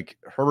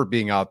 Herbert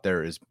being out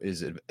there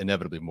is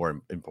inevitably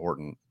more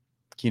important.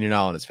 Keenan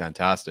Allen is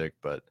fantastic,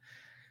 but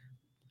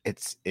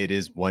it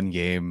is one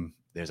game.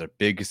 There's a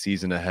big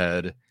season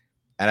ahead,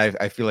 and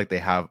I feel like they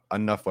have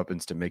enough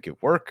weapons to make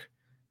it work.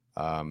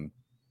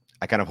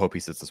 I kind of hope he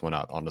sits this one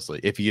out,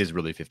 honestly, if he is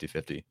really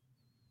 50-50.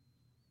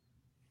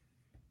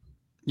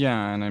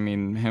 Yeah, and I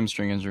mean,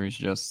 hamstring injuries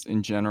just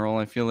in general,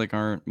 I feel like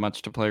aren't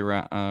much to play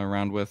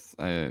around with.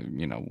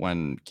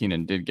 When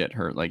Keenan did get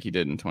hurt like he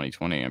did in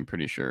 2020, I'm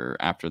pretty sure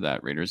after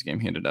that Raiders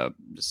game, he ended up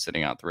just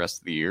sitting out the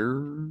rest of the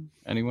year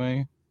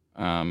anyway.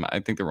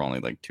 I think there were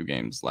only 2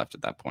 games left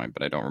at that point,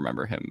 but I don't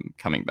remember him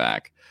coming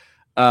back.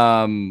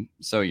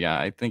 So yeah,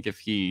 I think if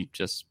he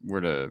just were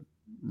to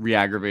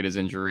re-aggravate his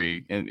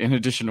injury, in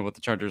addition to what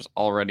the Chargers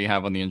already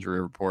have on the injury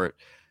report,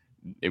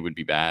 it would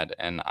be bad.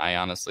 And I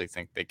honestly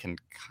think they can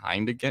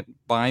kind of get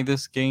by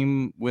this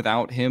game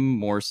without him,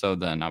 more so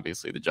than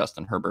obviously the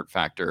Justin Herbert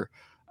factor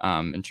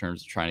in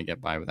terms of trying to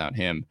get by without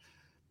him.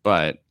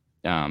 But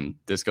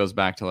this goes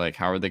back to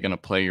how are they going to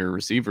play your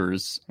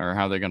receivers, or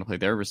how they're going to play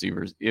their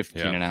receivers if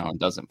Keenan Allen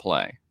doesn't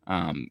play.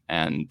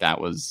 And that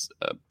was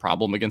a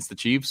problem against the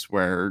Chiefs,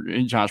 where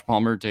Josh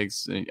Palmer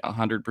takes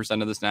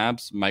 100% of the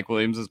snaps. Mike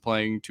Williams is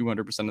playing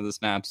 200% of the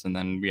snaps. And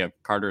then we have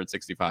Carter at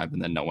 65,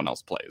 and then no one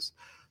else plays.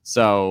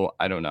 So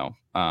I don't know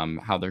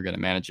how they're going to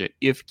manage it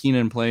if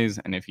Keenan plays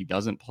and if he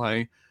doesn't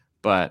play.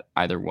 But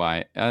either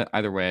way, I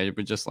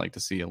would just like to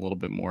see a little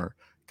bit more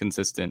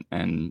consistent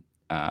and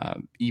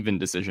even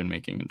decision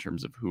making in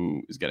terms of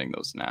who is getting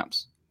those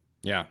snaps.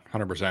 Yeah,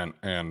 100%.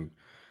 And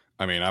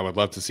I mean, I would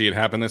love to see it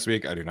happen this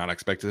week. I do not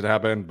expect it to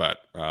happen, but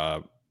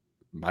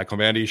Michael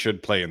Vandy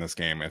should play in this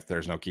game if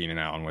there's no Keenan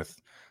Allen,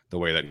 with the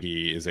way that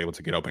he is able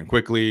to get open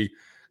quickly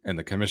and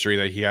the chemistry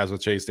that he has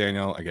with Chase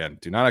Daniel. Again,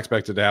 do not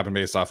expect it to happen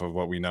based off of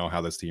what we know how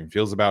this team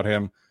feels about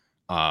him.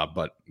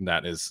 But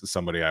that is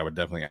somebody I would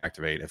definitely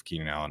activate if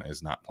Keenan Allen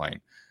is not playing.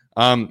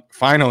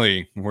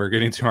 Finally, we're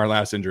getting to our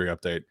last injury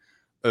update.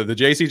 The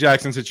J.C.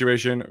 Jackson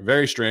situation,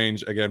 very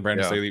strange. Again,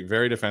 Brandon Staley,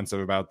 very defensive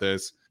about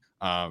this.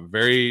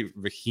 Very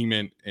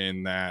vehement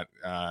in that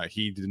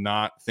he did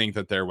not think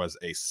that there was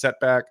a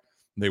setback.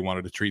 They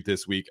wanted to treat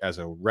this week as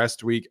a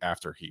rest week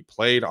after he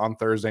played on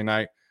Thursday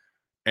night.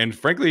 And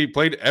frankly, he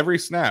played every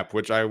snap,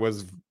 which I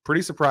was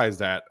pretty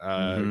surprised at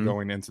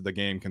going into the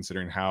game,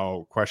 considering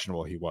how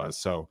questionable he was.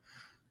 So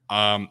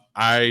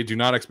I do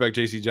not expect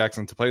J.C.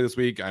 Jackson to play this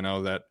week. I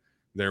know that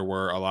there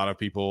were a lot of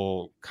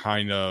people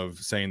kind of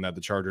saying that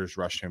the Chargers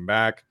rushed him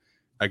back.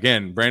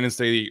 Again, Brandon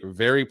Staley,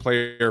 very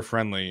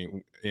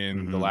player-friendly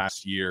in the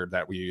last year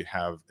that we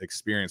have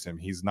experienced him.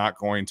 He's not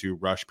going to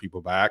rush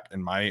people back,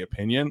 in my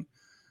opinion.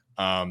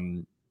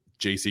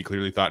 JC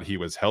clearly thought he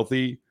was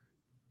healthy.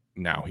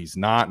 Now he's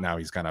not. Now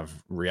he's kind of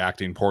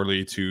reacting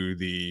poorly to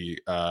the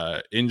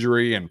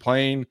injury and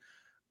playing.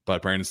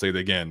 But Brandon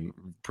Staley, again,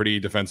 pretty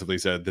defensively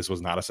said this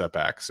was not a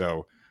setback.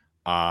 So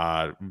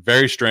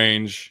very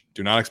strange.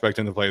 Do not expect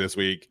him to play this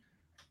week.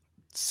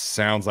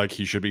 Sounds like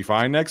he should be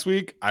fine next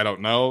week. I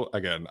don't know.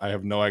 Again, I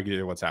have no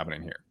idea what's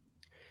happening here.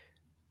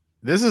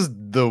 This is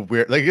the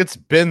weird, it's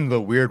been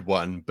the weird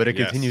one, but it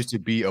continues to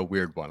be a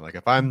weird one.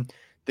 If I'm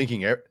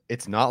thinking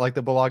it's not like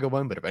the Bulaga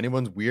one, but if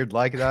anyone's weird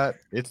like that,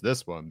 it's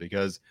this one.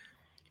 Because,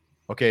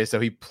 okay, so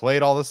he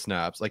played all the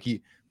snaps.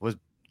 He was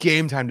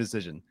game time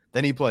decision.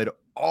 Then he played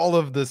all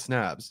of the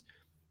snaps.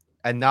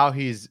 And now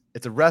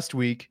it's a rest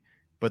week,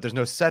 but there's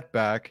no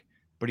setback.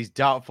 but he's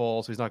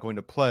doubtful, so he's not going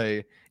to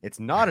play. It's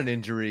not an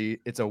injury,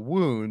 it's a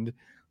wound.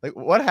 Like,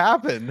 what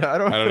happened? I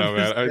don't know,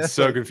 man. It's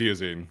so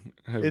confusing.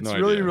 It's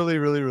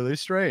really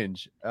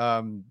strange.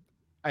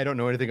 I don't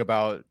know anything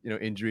about,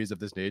 injuries of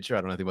this nature.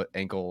 I don't know anything about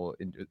ankle.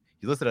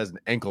 He's listed as an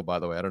ankle, by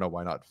the way. I don't know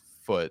why not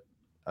foot.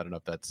 I don't know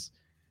if that's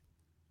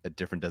a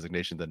different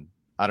designation than,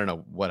 I don't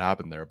know what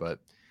happened there, but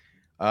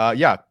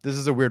yeah, this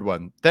is a weird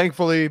one.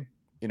 Thankfully,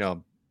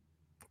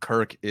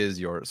 Kirk is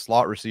your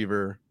slot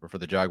receiver for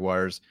the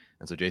Jaguars,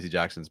 and so JC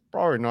Jackson's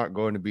probably not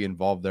going to be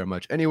involved there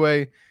much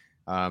anyway.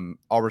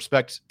 All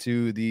respect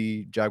to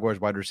the Jaguars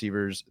wide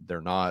receivers.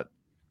 They're not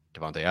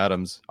Devontae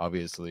Adams,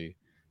 obviously.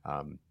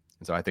 And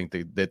so I think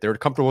they're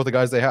comfortable with the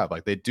guys they have.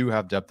 Like, they do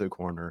have depth at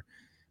corner.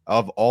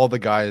 Of all the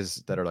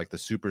guys that are like the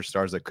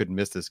superstars that could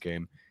miss this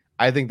game,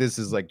 I think this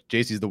is like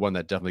JC's the one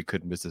that definitely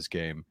could miss this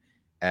game.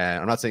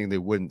 And I'm not saying they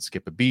wouldn't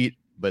skip a beat,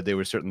 but they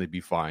would certainly be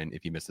fine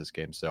if he missed this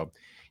game. So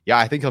yeah,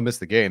 I think he'll miss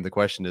the game. The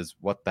question is,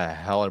 what the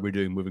hell are we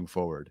doing moving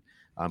forward?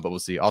 But we'll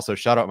see. Also,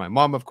 shout out my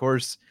mom, of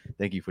course.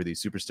 Thank you for the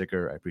super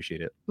sticker. I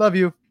appreciate it. Love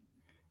you.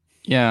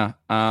 Yeah,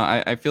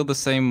 I feel the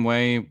same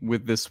way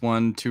with this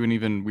one to an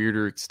even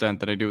weirder extent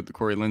that I do with the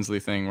Corey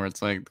Linsley thing, where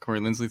it's like the Corey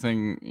Linsley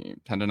thing,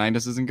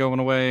 tendonitis isn't going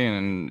away,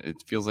 and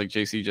it feels like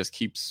JC just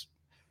keeps.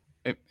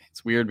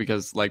 It's weird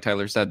because, like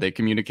Tyler said, they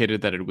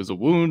communicated that it was a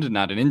wound,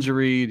 not an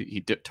injury. He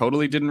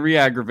totally didn't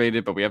re-aggravate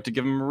it, but we have to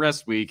give him a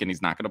rest week, and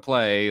he's not going to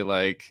play.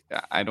 Like,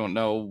 I don't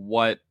know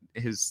what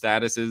his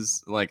status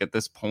is like at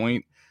this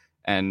point.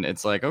 And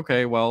it's like,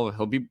 okay, well,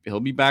 he'll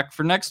be back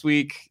for next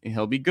week.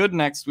 He'll be good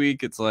next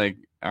week. It's like,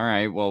 all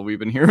right, well, we've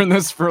been hearing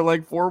this for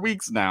like 4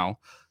 weeks now.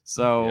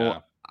 So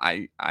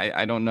yeah.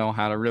 I don't know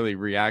how to really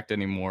react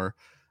anymore,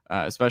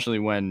 especially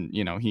when,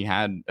 he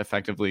had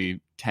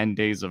effectively 10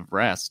 days of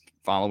rest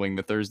following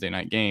the Thursday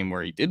night game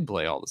where he did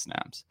play all the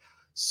snaps.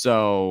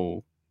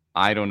 So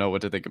I don't know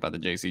what to think about the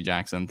JC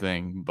Jackson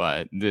thing,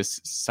 but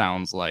this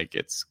sounds like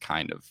it's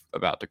kind of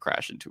about to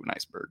crash into an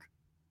iceberg.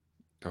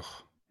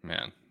 Oh,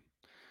 man.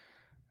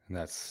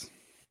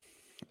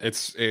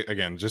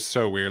 Again, just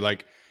so weird.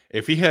 Like,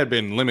 if he had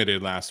been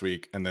limited last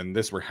week and then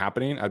this were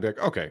happening, I'd be like,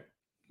 okay,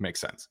 makes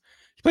sense.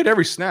 He played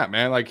every snap,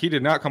 man. Like, he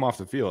did not come off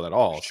the field at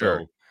all. Sure.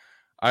 So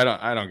I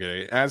don't get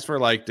it. As for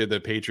like, did the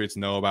Patriots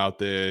know about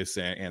this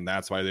and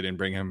that's why they didn't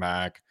bring him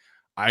back?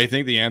 I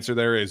think the answer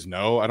there is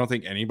no. I don't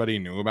think anybody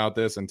knew about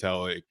this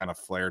until it kind of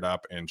flared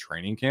up in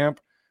training camp.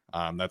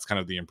 That's kind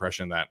of the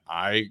impression that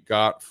I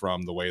got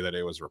from the way that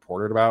it was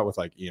reported about with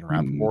like Ian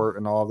Rappaport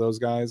and all of those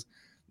guys.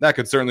 That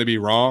could certainly be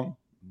wrong,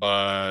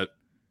 but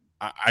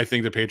I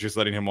think the Patriots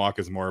letting him walk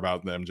is more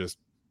about them just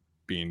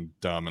being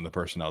dumb in the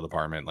personnel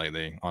department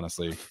lately,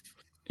 honestly.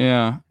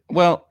 Yeah.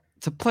 Well,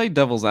 to play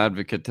devil's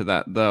advocate to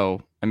that,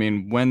 though, I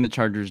mean, when the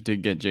Chargers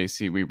did get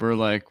JC, we were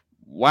like,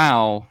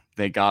 wow,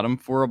 they got him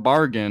for a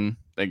bargain.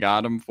 They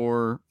got him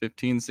for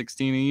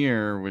 $15-16 a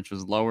year, which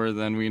was lower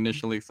than we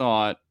initially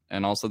thought.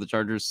 And also the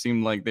Chargers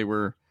seemed like they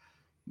were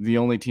the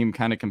only team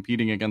kind of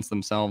competing against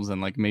themselves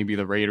and like maybe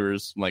the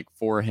Raiders like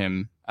for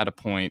him at a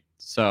point.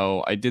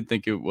 So I did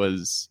think it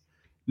was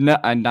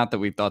not that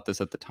we thought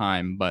this at the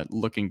time, but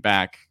looking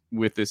back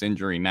with this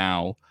injury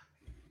now,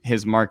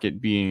 his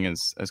market being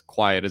as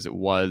quiet as it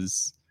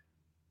was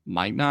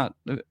might not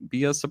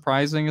be as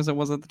surprising as it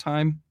was at the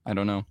time. I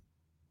don't know.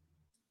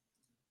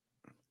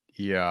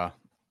 Yeah,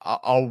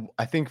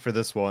 I think for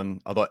this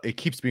one, although it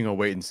keeps being a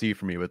wait and see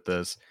for me with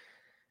this,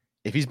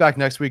 if he's back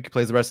next week,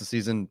 plays the rest of the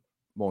season,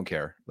 won't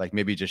care. Like,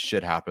 maybe just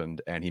shit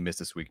happened and he missed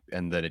this week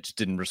and then it just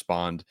didn't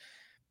respond.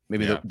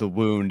 Maybe the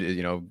wound,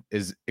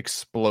 is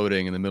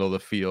exploding in the middle of the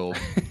field.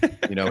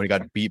 When he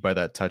got beat by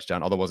that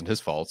touchdown, although it wasn't his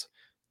fault.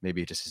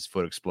 Maybe just his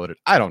foot exploded.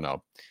 I don't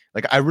know.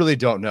 Like, I really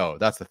don't know.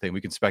 That's the thing. We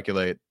can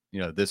speculate,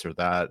 this or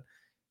that,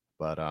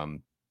 but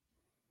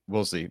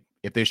we'll see.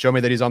 If they show me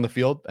that he's on the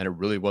field and it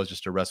really was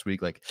just a rest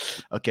week, like,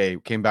 okay,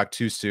 came back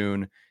too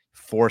soon,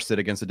 forced it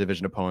against a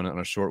division opponent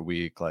on a short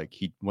week, like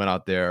he went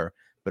out there,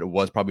 but it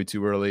was probably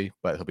too early,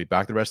 but he'll be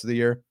back the rest of the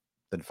year,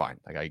 then fine.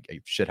 Like,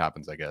 shit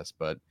happens, I guess.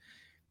 But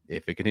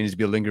if it continues to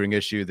be a lingering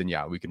issue, then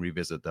yeah, we can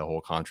revisit the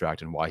whole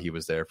contract and why he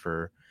was there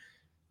for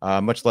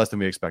much less than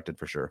we expected,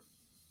 for sure.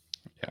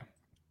 Yeah.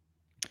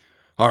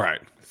 All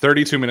right.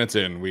 32 minutes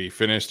in, we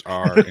finished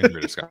our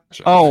injury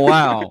discussion. Oh,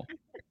 wow.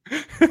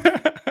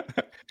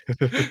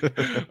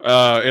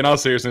 In all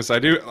seriousness, I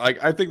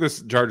think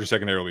this Charger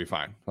secondary will be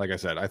fine. Like I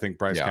said, I think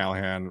Bryce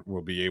Callahan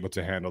will be able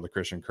to handle the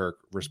Christian Kirk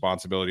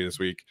responsibility this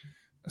week.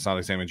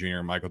 Sonny Samuel Jr.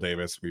 and Michael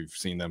Davis, we've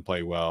seen them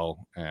play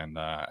well, and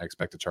I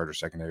expect the Charger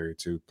secondary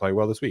to play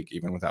well this week,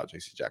 even without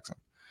JC Jackson.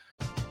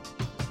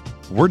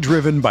 We're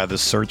driven by the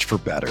search for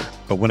better.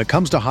 But when it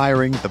comes to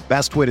hiring, the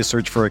best way to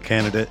search for a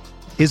candidate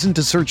isn't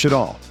to search at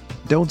all.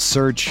 Don't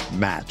search,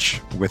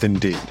 match with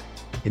Indeed.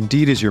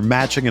 Indeed is your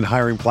matching and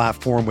hiring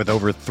platform with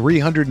over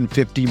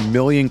 350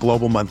 million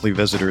global monthly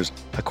visitors,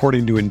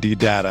 according to Indeed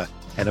data,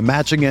 and a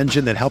matching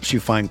engine that helps you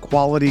find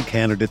quality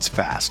candidates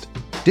fast.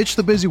 Ditch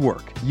the busy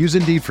work. Use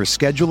Indeed for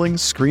scheduling,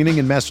 screening,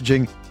 and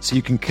messaging so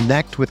you can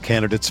connect with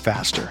candidates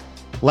faster.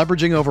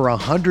 Leveraging over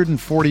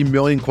 140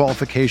 million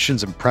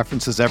qualifications and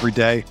preferences every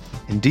day,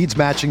 Indeed's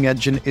matching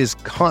engine is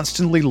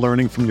constantly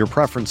learning from your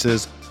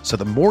preferences, so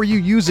the more you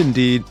use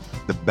Indeed,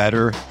 the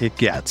better it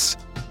gets.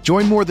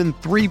 Join more than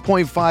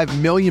 3.5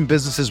 million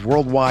businesses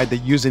worldwide that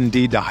use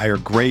Indeed to hire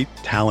great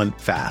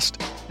talent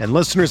fast. And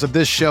listeners of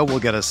this show will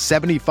get a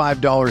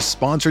 $75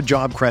 sponsored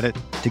job credit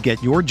to get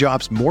your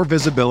jobs more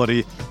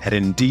visibility at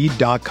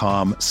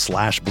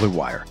Indeed.com/Blue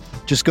Wire.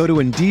 Just go to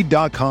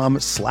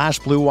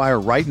Indeed.com/Blue Wire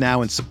right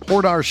now and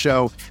support our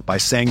show by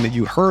saying that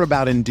you heard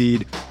about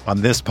Indeed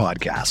on this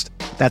podcast.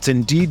 That's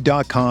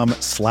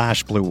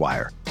Indeed.com/Blue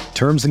Wire.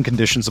 Terms and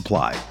conditions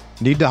apply.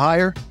 Need to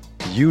hire?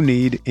 You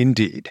need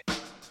Indeed.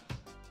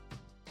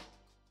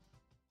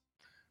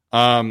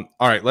 All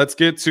right, let's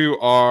get to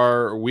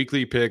our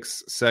weekly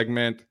picks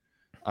segment.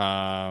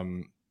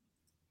 Do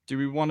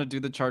we want to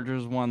do the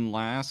Chargers one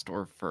last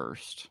or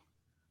first?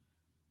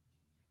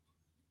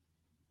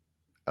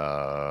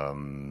 Yeah,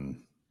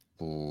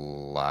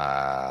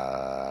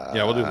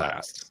 we'll do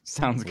last.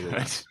 Sounds We'll do good.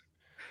 last.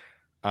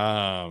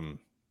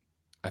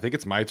 I think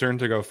it's my turn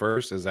to go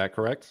first. Is that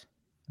correct?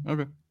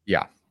 Okay.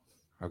 Yeah.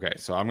 Okay,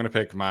 so I'm gonna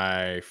pick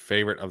my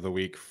favorite of the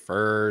week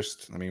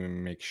first. Let me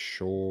make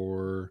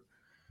sure.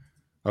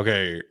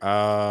 Okay.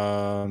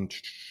 Oh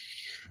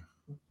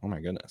my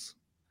goodness.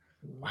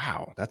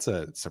 Wow, that's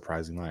a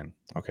surprising line.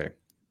 Okay.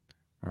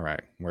 All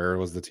right. Where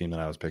was the team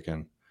that I was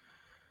picking?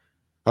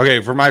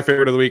 Okay, for my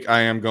favorite of the week, I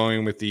am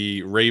going with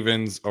the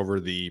Ravens over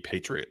the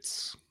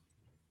Patriots.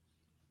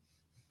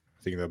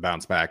 I think they'll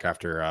bounce back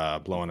after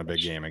blowing a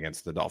big game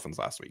against the Dolphins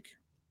last week.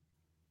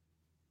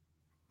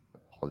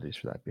 Apologies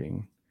for that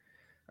being.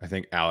 I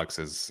think Alex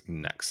is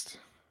next.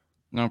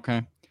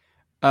 Okay.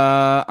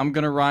 I'm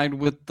going to ride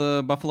with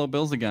the Buffalo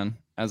Bills again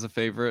as a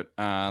favorite,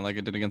 like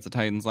I did against the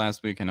Titans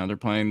last week. I know they're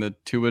playing the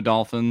Tua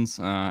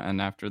Dolphins,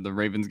 and after the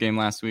Ravens game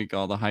last week,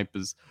 all the hype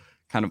is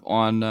kind of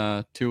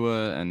on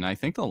Tua, and I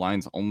think the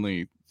line's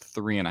only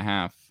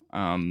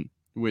 3.5,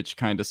 which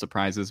kind of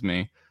surprises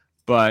me.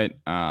 But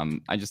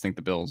I just think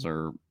the Bills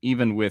are,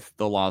 even with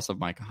the loss of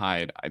Micah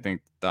Hyde, I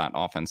think that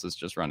offense is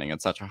just running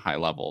at such a high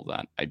level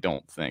that I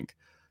don't think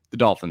the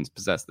Dolphins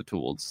possess the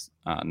tools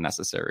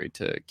necessary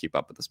to keep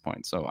up at this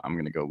point. So I'm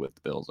going to go with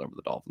the Bills over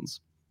the Dolphins.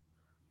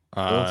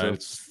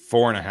 It's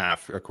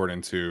 4.5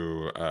 according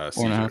to 4.5.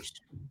 Caesars.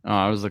 Oh,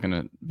 I was looking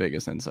at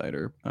Vegas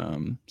Insider,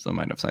 so I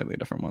might have slightly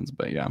different ones,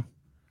 but yeah.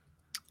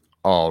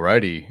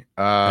 Alrighty.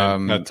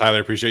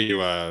 Tyler, appreciate you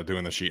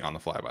doing the sheet on the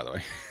fly, by the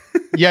way.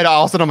 Yeah,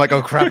 all of a sudden I'm like,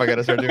 oh crap, I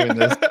gotta start doing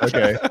this.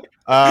 Okay.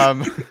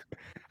 I'm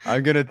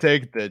gonna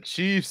take the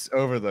Chiefs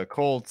over the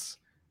Colts.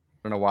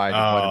 I don't know why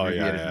I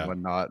did and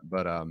whatnot,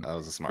 but that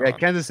was a smart one.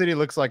 Kansas City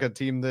looks like a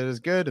team that is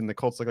good, and the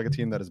Colts look like a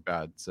team that is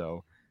bad.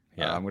 So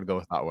yeah, I'm gonna go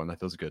with that one. That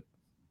feels good.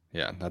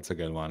 Yeah, that's a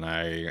good one.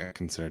 I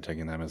consider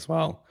taking them as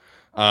well.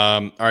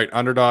 All right,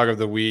 underdog of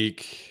the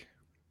week.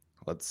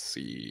 Let's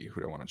see,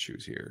 who do I want to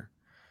choose here?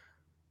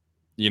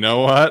 You know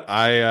what?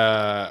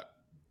 I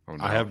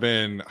have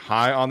been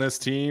high on this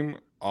team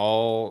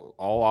all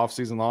off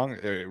season long,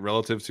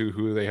 relative to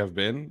who they have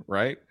been.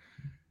 Right.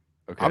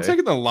 Okay. I'm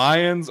taking the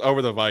Lions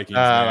over the Vikings,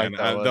 man.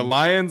 Like the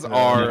Lions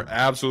are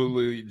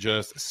absolutely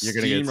just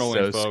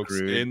steamrolling folks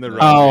in the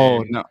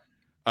run game. No.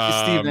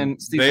 Steven,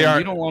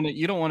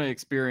 you don't want to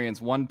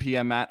experience 1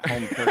 p.m. at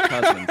home Kirk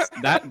Cousins.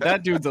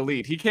 that dude's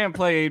elite. He can't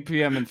play 8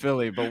 p.m. in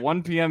Philly, but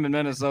 1 p.m. in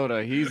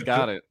Minnesota, he's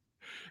got it.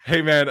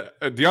 Hey man,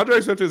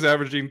 DeAndre Swift is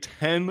averaging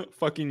 10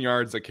 fucking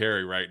yards a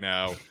carry right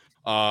now,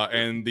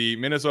 and the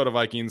Minnesota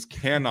Vikings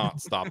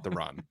cannot stop the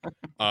run.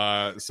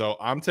 So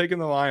I'm taking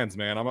the Lions,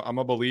 man. I'm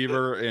a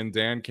believer in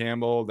Dan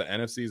Campbell. The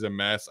NFC is a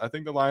mess. I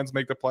think the Lions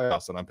make the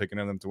playoffs, and I'm picking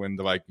them to win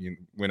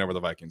over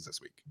the Vikings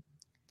this week.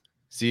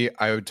 See,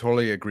 I would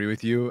totally agree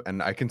with you,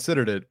 and I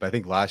considered it, but I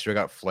think last year I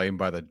got flamed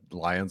by the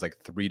Lions like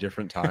 3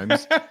 different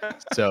times.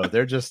 So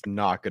they're just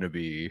not going to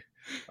be.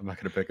 I'm not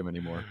going to pick them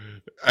anymore.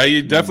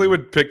 I definitely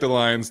would pick the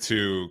Lions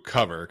to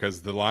cover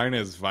because the line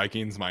is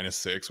Vikings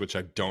 -6, which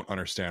I don't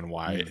understand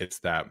why it's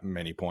that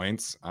many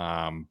points.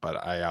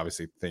 But I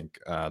obviously think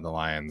the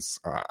Lions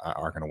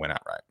are going to win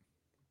outright.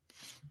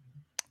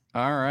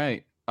 All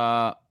right.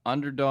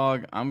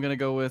 Underdog, I'm going to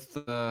go with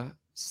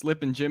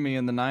Slip and Jimmy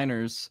and the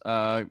Niners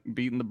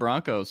beating the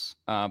Broncos.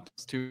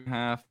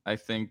 +2.5. I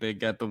think they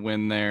get the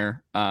win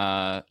there.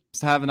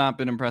 Just have not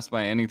been impressed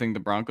by anything the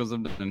Broncos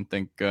have done, and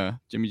think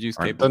Jimmy G's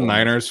capable. The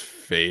Niners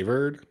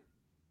favored?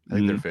 I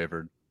think they're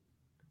favored.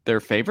 They're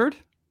favored?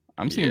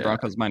 I'm seeing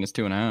Broncos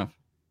 -2.5.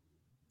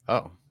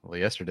 Oh, well,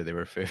 yesterday they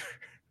were favored.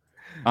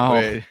 Oh,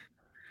 wait.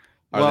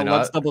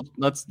 Well,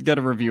 let's get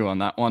a review on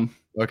that one.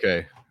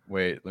 Okay,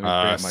 wait.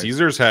 Let me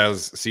Caesars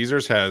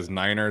has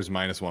Niners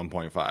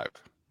 -1.5.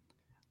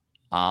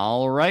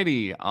 All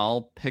righty,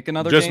 I'll pick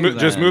another. Just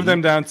move them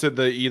down to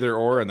the either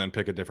or, and then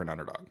pick a different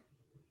underdog.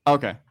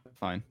 Okay,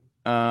 fine.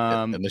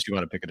 Unless you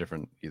want to pick a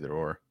different either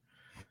or.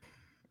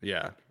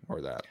 Yeah,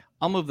 or that.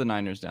 I'll move the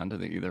Niners down to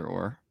the either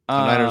or. So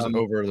Niners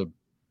over the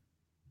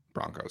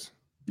Broncos.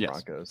 Yes.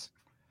 Broncos.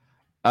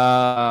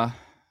 All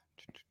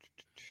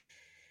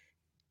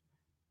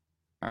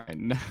right.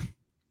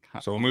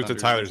 So we'll move to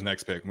Tyler's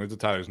next pick. Move to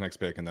Tyler's next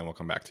pick, and then we'll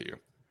come back to you.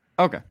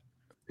 Okay.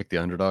 Pick the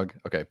underdog.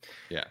 Okay.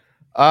 Yeah.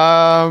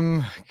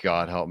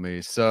 God help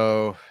me.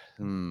 So,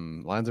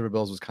 Lions over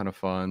Bills was kind of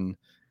fun.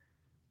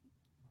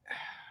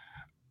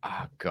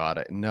 Oh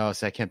God, no.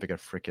 See, I can't pick a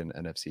freaking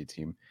NFC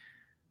team.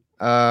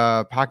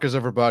 Packers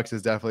over Bucks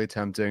is definitely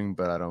tempting,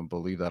 but I don't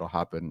believe that'll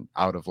happen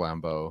out of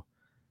Lambeau.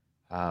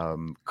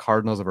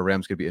 Cardinals over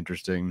Rams could be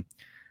interesting.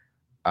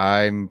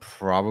 I'm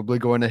probably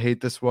going to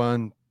hate this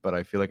one, but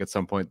I feel like at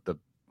some point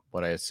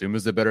what I assume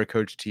is the better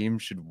coach team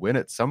should win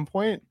at some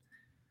point.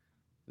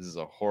 This is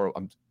a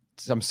horrible.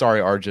 I'm sorry,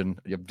 Arjun.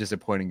 I'm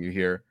disappointing you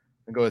here.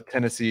 I'm going to go with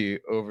Tennessee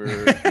over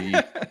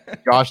the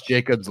Josh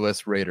Jacobs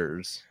list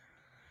Raiders.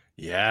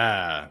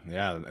 Yeah.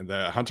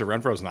 The Hunter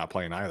Renfro's not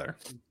playing either.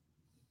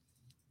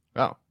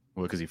 Oh,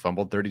 well, because he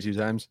fumbled 32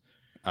 times.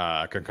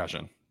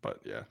 Concussion,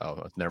 but yeah.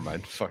 Oh, never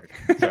mind. Fuck.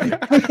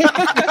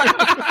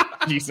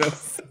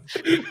 Jesus.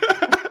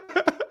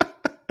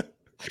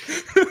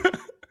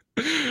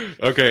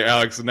 Okay,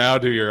 Alex. Now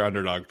do your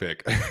underdog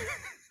pick.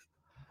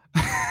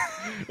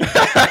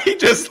 He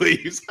just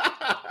leaves.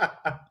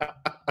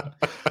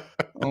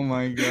 Oh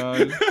my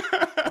God.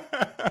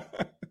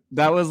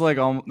 That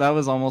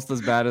was almost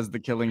as bad as the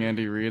killing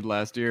Andy Reid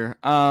last year.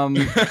 All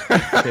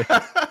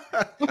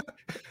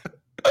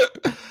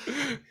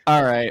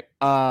right.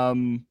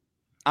 I'm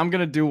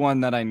gonna do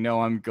one that I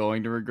know I'm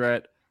going to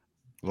regret.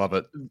 Love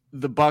it.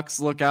 The Bucks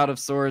look out of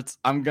sorts.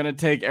 I'm gonna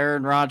take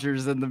Aaron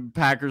Rodgers and the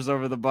Packers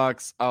over the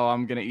Bucks. Oh,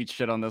 I'm gonna eat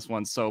shit on this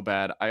one so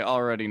bad. I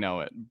already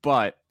know it,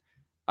 but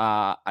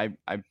I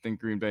think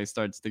Green Bay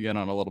starts to get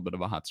on a little bit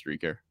of a hot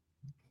streak here.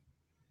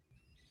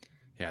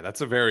 Yeah, that's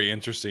a very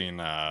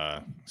interesting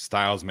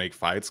styles make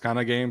fights kind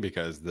of game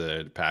because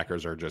the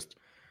Packers are just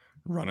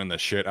running the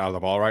shit out of the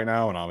ball right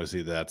now, and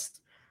obviously that's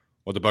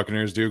what the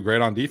Buccaneers do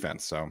great on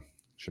defense. So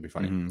should be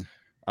funny.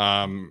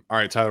 Mm-hmm. All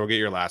right, Tyler, we'll get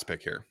your last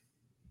pick here,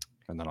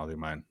 and then I'll do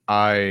mine.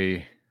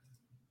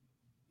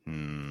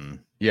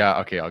 Yeah,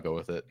 okay, I'll go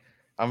with it.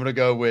 I'm gonna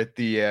go with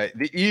the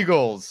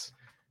Eagles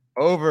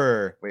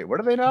over. Wait, what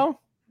are they now?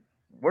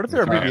 What is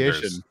their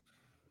abbreviation?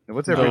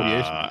 What's their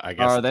abbreviation? I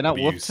guess Are they not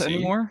WC? whooped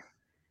anymore?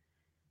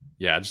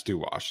 Yeah, just do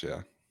wash.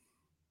 Yeah.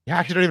 Yeah, I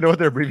actually don't even know what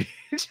their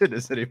abbreviation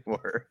is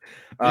anymore.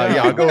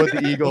 Yeah, I'll go with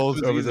the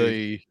Eagles over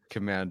the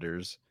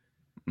Commanders.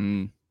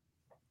 No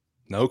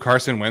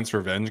Carson Wentz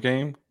revenge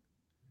game.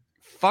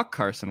 Fuck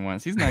Carson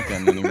Wentz. He's not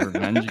getting any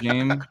revenge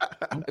game.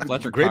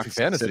 Fletcher Great Cox for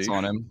fantasy. sits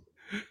on him.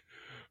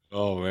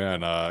 Oh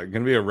man,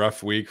 gonna be a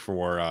rough week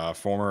for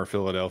former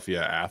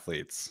Philadelphia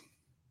athletes.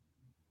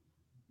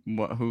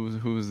 What?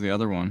 Who's the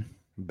other one?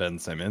 Ben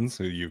Simmons,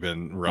 who you've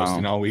been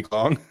roasting all week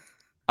long.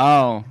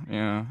 Oh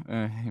yeah,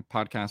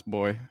 podcast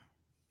boy.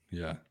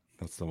 Yeah,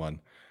 that's the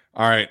one.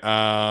 All right.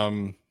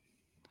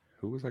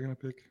 Who was I gonna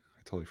pick?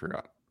 I totally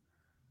forgot.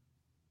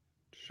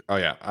 Oh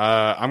yeah.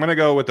 I'm gonna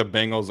go with the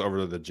Bengals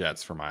over the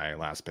Jets for my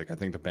last pick. I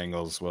think the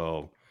Bengals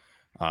will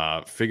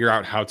figure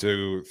out how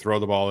to throw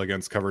the ball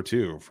against cover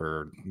 2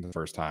 for the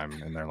first time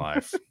in their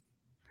life.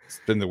 It's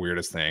been the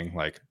weirdest thing.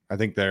 Like I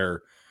think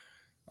their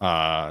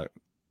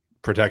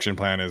protection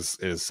plan is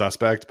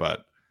suspect,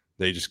 but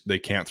they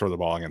can't throw the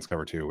ball against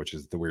cover 2, which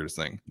is the weirdest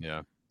thing.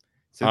 Yeah.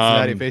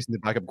 Cincinnati facing the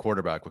backup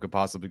quarterback. What could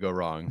possibly go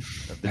wrong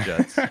of the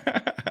Jets?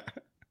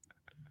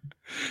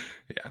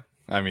 Yeah,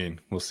 I mean,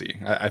 we'll see.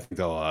 I think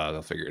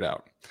they'll figure it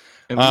out.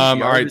 All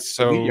right,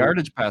 so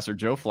yardage passer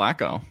Joe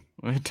Flacco,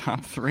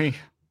 top 3.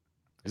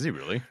 Is he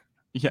really?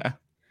 Yeah,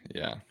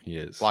 he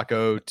is.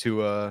 Flacco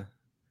to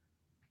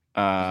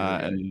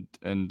and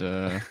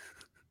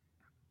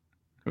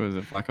who is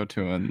it? Flacco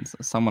to and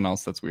someone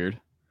else that's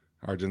weird.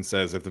 Arjun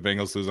says if the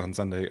Bengals lose on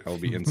Sunday, I will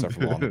be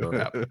insufferable on the road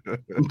app.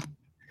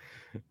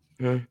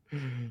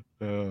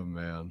 Oh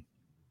man.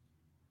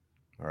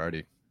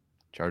 Alrighty.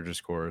 Chargers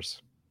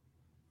scores.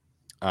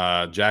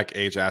 Jack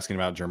H asking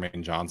about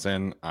Jermaine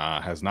Johnson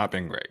has not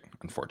been great,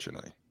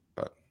 unfortunately,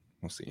 but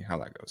we'll see how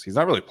that goes. He's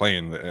not really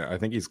playing. I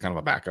think he's kind of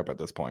a backup at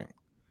this point,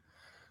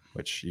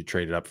 which you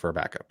traded up for a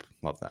backup.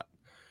 Love that.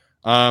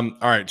 All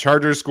right,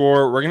 Chargers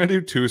score. We're gonna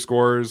do 2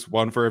 scores,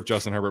 one for if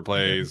Justin Herbert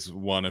plays,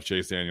 one if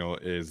Chase Daniel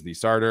is the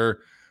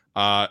starter.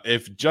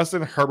 If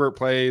Justin Herbert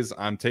plays,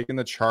 I'm taking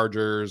the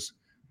Chargers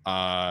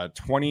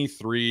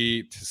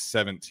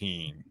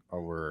 23-17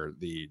 over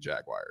the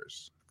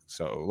Jaguars.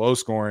 So low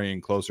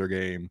scoring, closer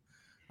game.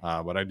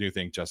 But I do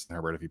think Justin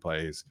Herbert, if he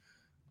plays,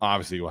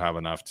 obviously will have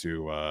enough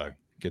to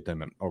get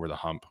them over the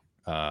hump.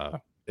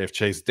 If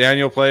Chase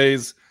Daniel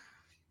plays,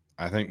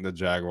 I think the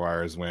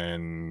Jaguars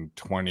win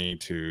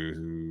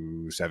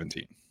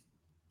 20-17.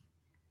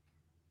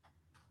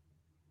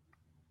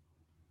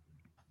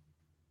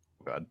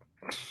 God.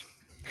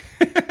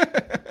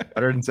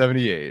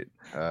 178.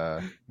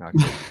 Not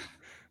good.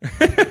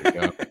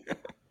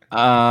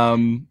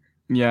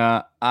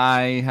 Yeah,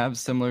 I have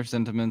similar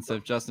sentiments.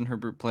 If Justin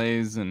Herbert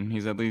plays and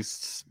he's at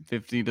least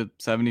 50 to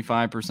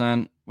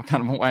 75%, kind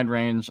of a wide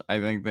range, I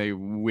think they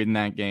win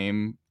that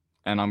game.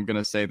 And I'm going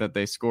to say that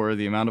they score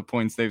the amount of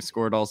points they've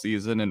scored all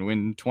season and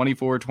win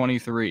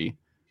 24-23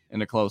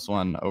 in a close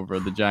one over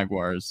the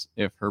Jaguars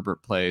if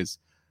Herbert plays.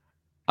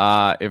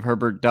 If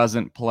Herbert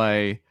doesn't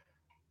play,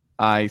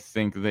 I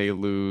think they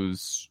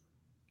lose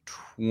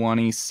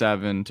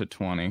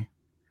 27-20.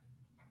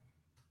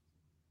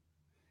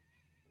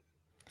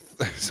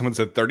 Someone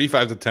said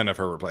 35-10 if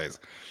Herbert plays.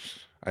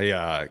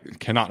 I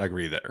cannot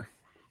agree there.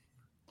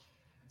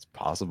 It's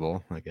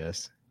possible, I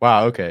guess.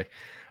 Wow. Okay.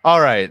 All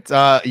right.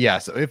 Yeah.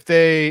 So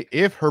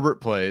if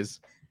Herbert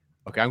plays,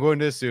 okay, I'm going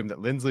to assume that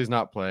Lindsley's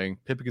not playing.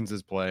 Pipkins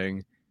is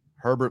playing.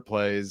 Herbert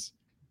plays.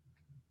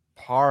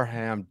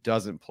 Parham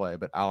doesn't play,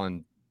 but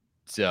Allen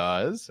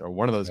does, or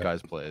one of those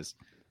guys plays.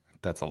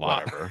 That's a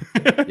lot.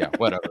 Whatever. Yeah,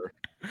 whatever.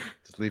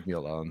 Just leave me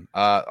alone.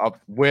 I'll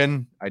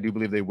win. I do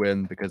believe they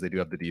win because they do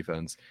have the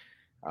defense.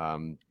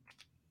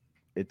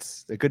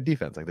 It's a good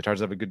defense. Like the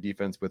Chargers have a good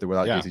defense with or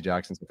without JC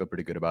Jackson, so I feel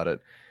pretty good about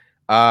it.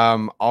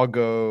 I'll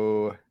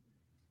go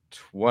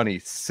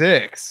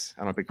 26.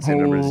 I don't pick the same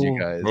numbers as you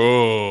guys.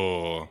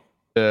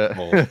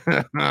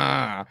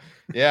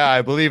 Yeah,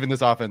 I believe in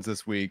this offense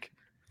this week.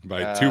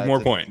 By 2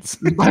 more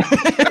points. Let's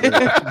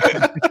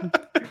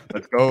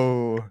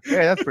go.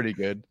 Yeah, that's pretty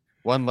good.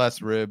 1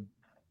 less rib,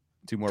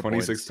 2 more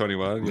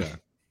 26-21. Yeah.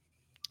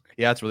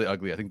 Yeah, it's really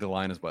ugly. I think the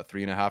line is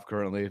 3.5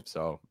 currently.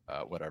 So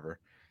whatever.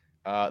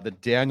 The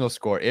Daniel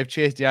score. If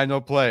Chase Daniel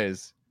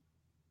plays.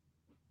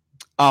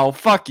 Oh,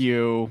 fuck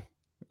you.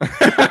 Let's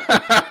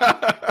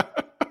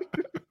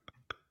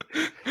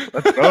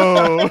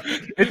go.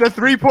 It's a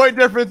 3-point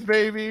difference,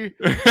 baby.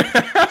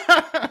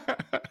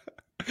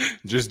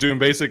 Just doing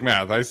basic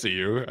math. I see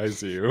you.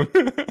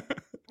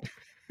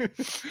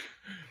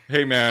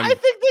 Hey, man. I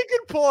think they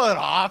could pull it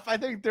off. I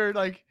think they're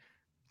like,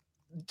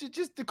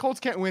 just the Colts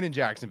can't win in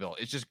Jacksonville.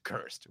 It's just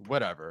cursed.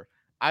 Whatever.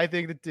 I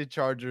think that the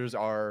Chargers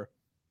are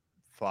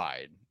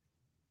fine.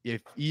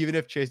 Even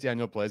if Chase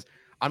Daniel plays.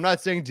 I'm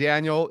not saying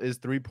Daniel is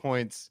 3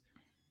 points,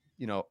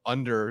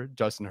 under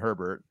Justin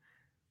Herbert.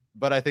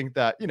 But I think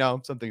that,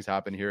 some things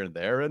happen here and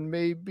there. And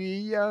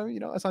maybe,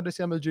 Asante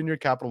Samuel Jr.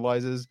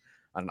 capitalizes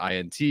on an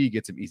INT,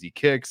 gets some easy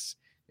kicks.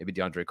 Maybe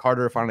DeAndre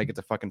Carter finally gets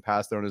a fucking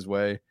pass thrown his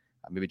way.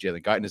 Maybe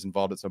Jalen Guyton is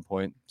involved at some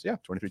point. So, yeah,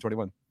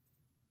 23-21.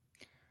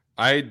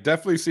 I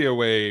definitely see a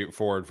way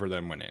forward for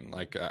them winning.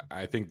 Like,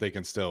 I think they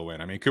can still win.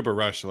 I mean, Cooper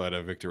Rush led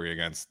a victory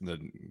against the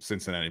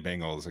Cincinnati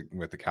Bengals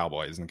with the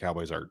Cowboys, and the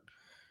Cowboys are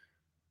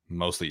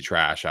mostly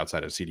trash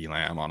outside of CeeDee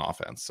Lamb on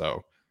offense.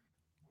 So,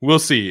 we'll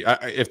see.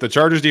 If the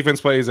Chargers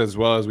defense plays as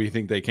well as we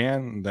think they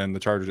can, then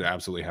the Chargers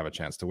absolutely have a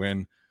chance to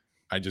win.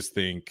 I just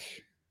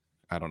think,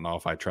 I don't know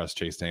if I trust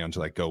Chase Daniel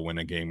to go win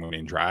a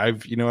game-winning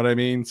drive. You know what I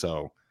mean?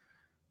 So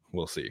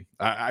we'll see.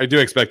 I do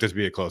expect it to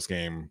be a close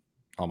game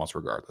almost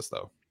regardless,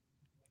 though.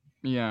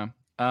 Yeah.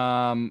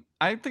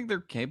 I think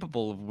they're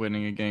capable of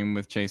winning a game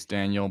with Chase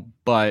Daniel,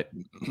 but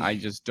I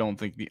just don't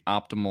think the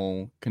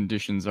optimal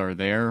conditions are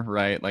there,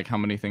 right? Like, how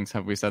many things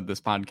have we said this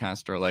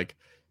podcast are like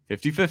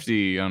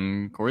 50-50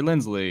 on Corey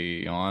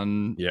Lindsley,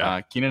 on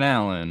Keenan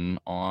Allen,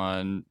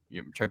 on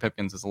Trey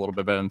Pipkins is a little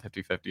bit better than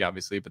 50-50,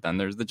 obviously, but then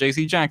there's the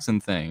JC Jackson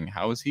thing.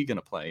 How is he going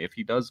to play if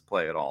he does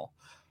play at all?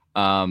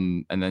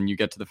 And then you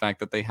get to the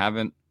fact that they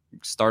haven't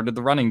started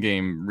the running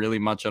game really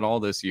much at all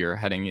this year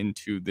heading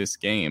into this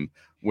game,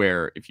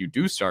 where if you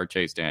do start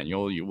Chase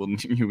Daniel, you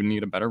would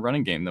need a better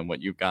running game than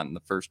what you've got in the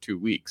first 2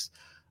 weeks.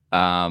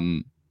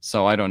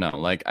 So I don't know.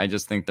 Like, I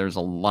just think there's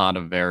a lot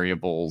of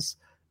variables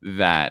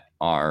that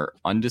are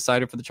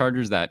undecided for the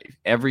Chargers, that if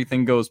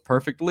everything goes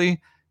perfectly,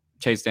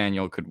 Chase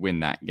Daniel could win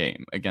that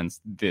game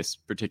against this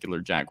particular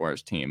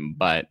Jaguars team.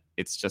 But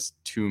it's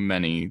just too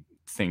many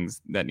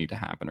things that need to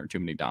happen, or too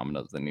many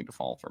dominoes that need to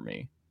fall for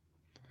me.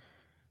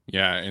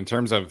 Yeah, in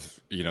terms of,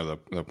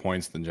 the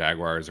points the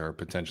Jaguars are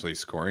potentially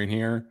scoring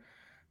here,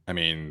 I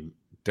mean,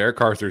 Derek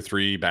Carr threw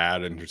 3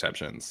 bad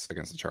interceptions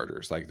against the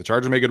Chargers. Like, the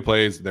Chargers made good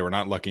plays. They were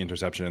not lucky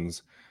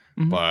interceptions.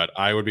 Mm-hmm. But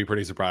I would be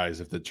pretty surprised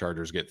if the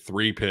Chargers get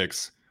 3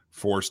 picks,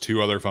 force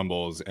 2 other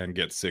fumbles, and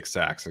get 6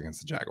 sacks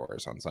against the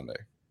Jaguars on Sunday.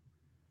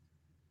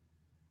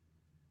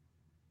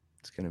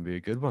 It's going to be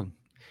a good one.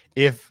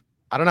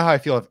 I don't know how I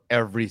feel if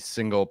every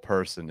single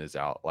person is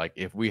out. Like,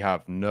 if we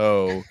have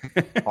no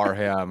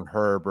Parham,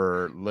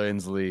 Herbert,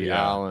 Lindsley,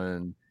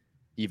 Allen,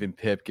 even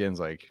Pipkins,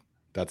 like,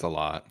 that's a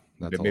lot.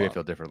 Maybe I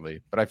feel differently,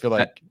 but I feel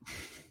like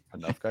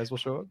enough guys will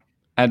show up.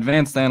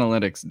 Advanced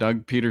analytics,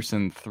 Doug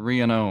Peterson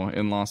 3-0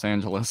 in Los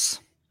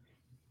Angeles.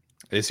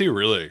 Is he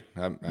really?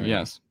 I mean,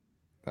 yes.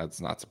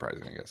 That's not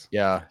surprising, I guess.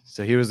 Yeah.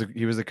 So he was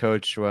a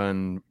coach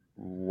when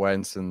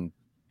Wentz and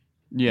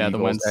the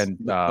Wentz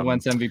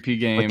MVP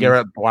game.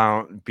 Garrett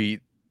Blount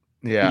beat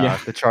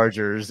the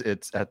Chargers.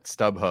 It's at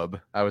StubHub.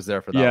 I was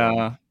there for that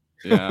one.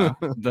 Yeah.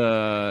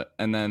 The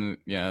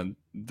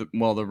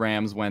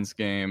Rams Wentz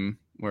game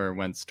where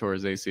Wentz tore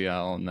his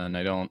ACL, and then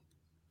I don't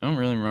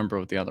really remember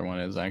what the other one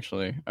is,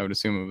 actually. I would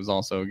assume it was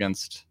also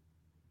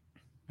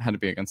had to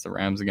be against the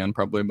Rams again,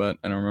 probably, but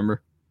I don't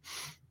remember.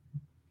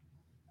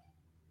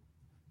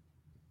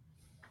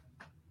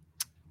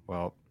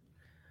 Well,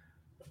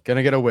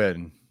 gonna get a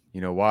win.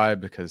 You know why?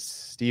 Because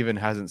Steven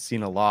hasn't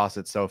seen a loss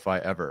at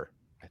SoFi ever,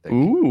 I think.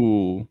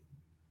 Ooh.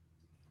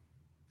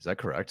 Is that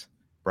correct?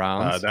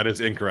 Browns? That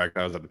is incorrect.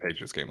 I was at the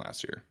Patriots game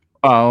last year.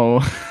 Oh.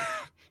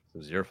 It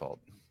was your fault.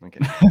 Okay.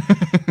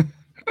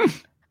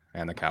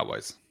 And the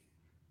Cowboys.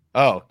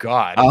 Oh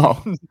God.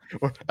 Oh.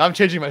 I'm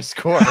changing my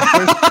score.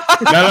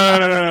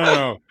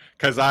 No.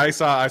 Because I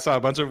saw a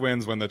bunch of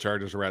wins when the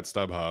Chargers were at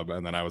StubHub,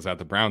 and then I was at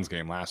the Browns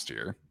game last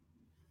year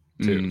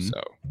too.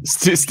 So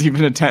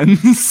Stephen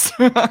attends.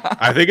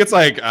 I think it's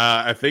like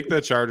I think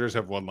the Chargers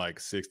have won like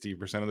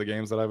 60% of the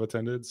games that I've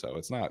attended. So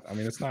it's not. I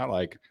mean, it's not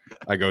like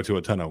I go to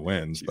a ton of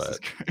wins, but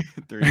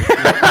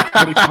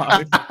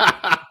 35.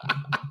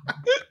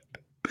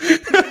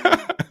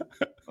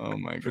 Oh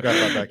my God. Forgot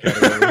about that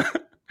category.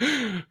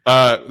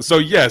 So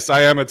yes,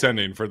 I am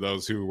attending. For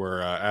those who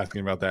were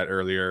asking about that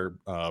earlier,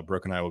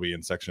 Brooke and I will be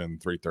in section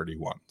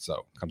 331.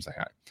 So come say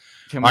hi.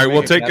 Can All right,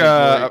 we'll take.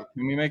 Can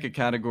we make a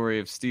category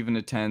of Stephen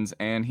attends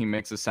and he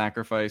makes a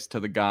sacrifice to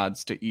the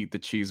gods to eat the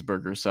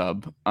cheeseburger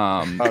sub?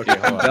 Okay,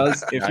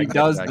 if he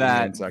does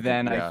that,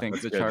 then yeah, I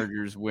think the good.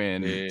 Chargers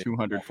win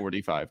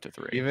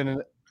 245-3. Even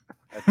at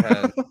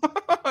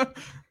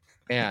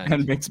 10,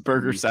 and makes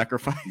burger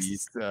sacrifice.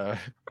 Eat,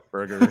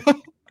 burger.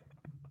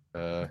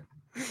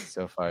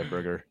 SoFi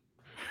burger.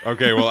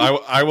 Okay,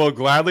 well, I will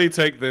gladly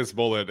take this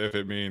bullet if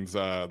it means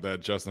that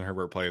Justin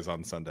Herbert plays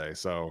on Sunday.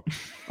 So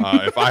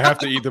if I have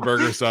to eat the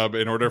burger sub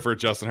in order for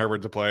Justin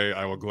Herbert to play,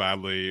 I will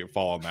gladly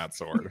fall on that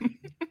sword.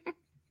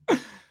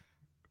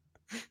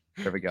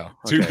 There we go.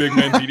 Two big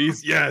men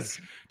TDs. Yes,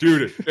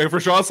 dude. If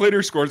Rashawn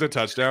Slater scores a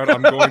touchdown,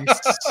 I'm going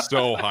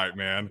so hype,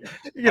 man.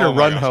 You're gonna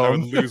run home.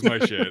 I would lose my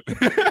shit.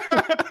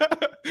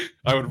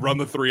 I would run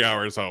the 3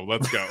 hours home.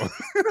 Let's go.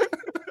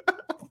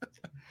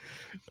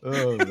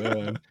 Oh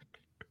man.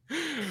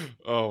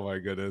 Oh my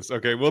goodness.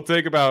 Okay, we'll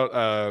take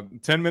about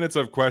 10 minutes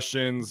of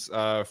questions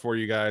for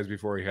you guys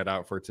before we head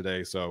out for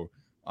today. So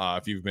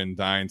if you've been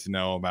dying to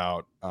know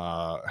about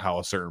how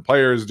a certain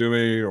player is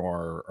doing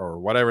or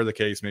whatever the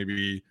case may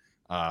be,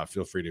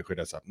 feel free to hit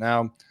us up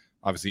now.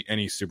 Obviously,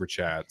 any super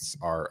chats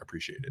are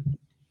appreciated.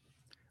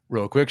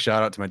 Real quick,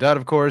 shout out to my dad,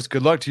 of course.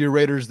 Good luck to your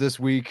Raiders this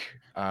week.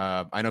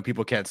 I know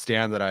people can't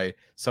stand that I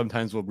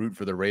sometimes will root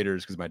for the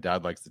Raiders because my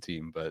dad likes the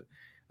team, but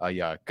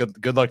yeah,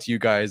 good luck to you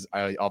guys.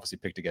 I obviously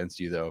picked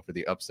against you though for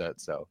the upset,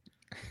 so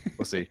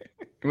we'll see.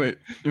 Wait,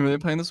 were they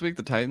playing this week?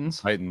 The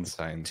Titans.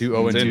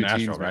 2-0-2 in teams,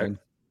 Nashville, right? man.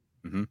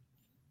 Mm-hmm.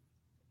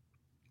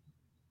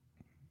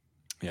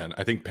 Yeah, and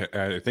I think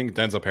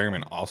Denzel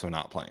Perryman also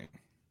not playing.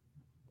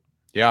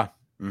 Yeah.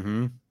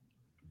 Mm-hmm.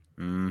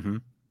 Mm-hmm.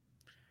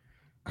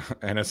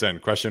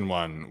 NSN question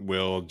 1: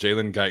 will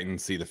Jalen Guyton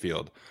see the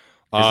field?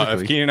 Physically.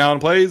 If Keenan Allen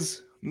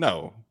plays,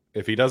 no.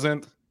 If he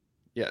doesn't,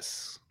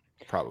 yes,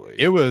 probably.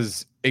 It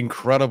was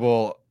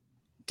incredible.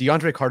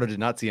 DeAndre Carter did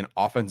not see an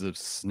offensive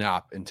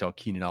snap until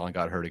Keenan Allen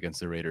got hurt against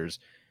the Raiders,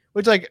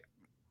 which, like,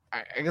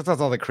 I guess that's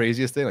not the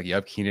craziest thing. Like, you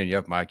have Keenan, you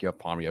have Mike, you have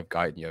Palmer, you have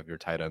Guyton, you have your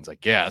tight ends, I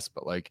guess,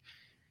 but like,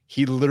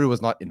 he literally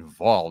was not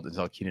involved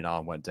until Keenan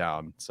Allen went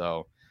down.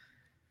 So,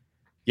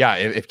 yeah,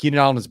 if Keenan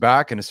Allen is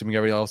back and assuming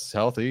everybody else is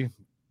healthy,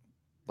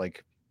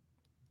 like,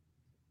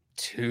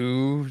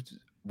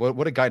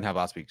 what did Guyton have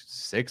last week?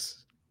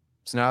 6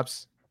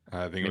 snaps?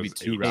 I think maybe it was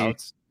 2 8,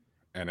 routes.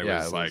 and it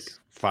was like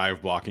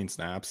 5 blocking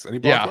snaps, and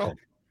he Yeah. blocked well.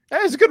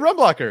 Hey, he's a good run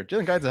blocker.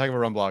 Jalen Guyton's a heck of a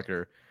run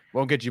blocker.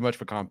 Won't get you much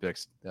for comp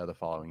picks the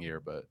following year,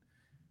 but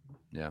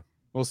yeah,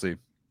 we'll see.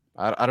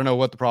 I don't know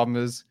what the problem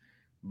is,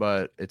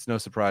 but it's no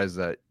surprise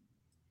that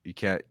you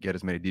can't get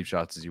as many deep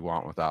shots as you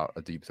want without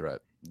a deep threat.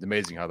 It's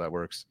amazing how that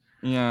works.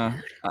 Yeah,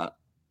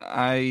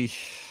 I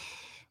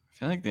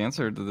feel like the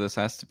answer to this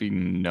has to be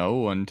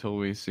no until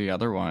we see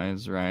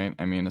otherwise, right?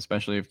 I mean,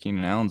 especially if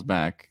Keenan Allen's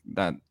back,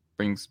 that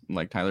brings,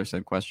 like Tyler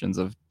said, questions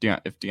of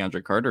if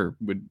DeAndre Carter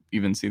would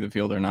even see the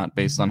field or not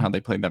based on how they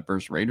played that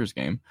first Raiders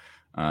game.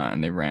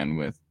 And they ran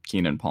with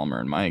Keenan, Palmer,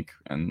 and Mike,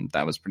 and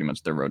that was pretty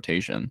much their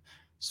rotation.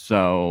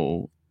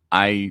 So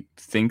I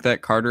think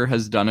that Carter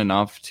has done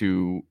enough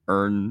to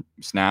earn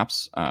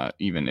snaps,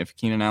 even if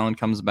Keenan Allen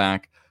comes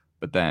back.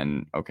 But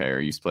then, okay, are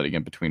you splitting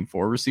it between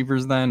 4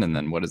 receivers then? And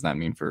then what does that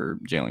mean for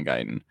Jalen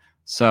Guyton?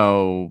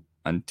 So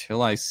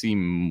until I see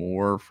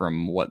more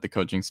from what the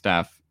coaching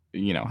staff,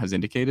 has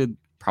indicated,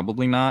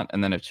 probably not.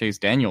 And then if Chase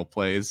Daniel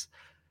plays,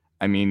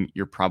 I mean,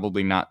 you're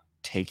probably not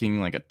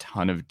taking like a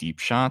ton of deep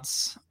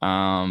shots.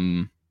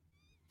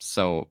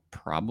 So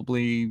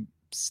probably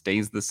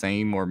stays the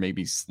same or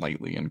maybe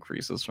slightly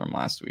increases from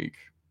last week.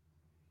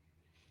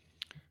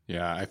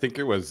 Yeah, I think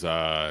it was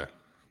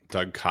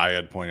Doug Kai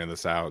had pointed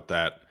this out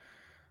that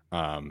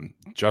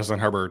Justin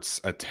Herbert's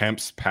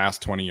attempts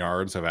past 20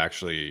 yards have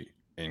actually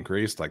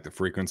increased. Like the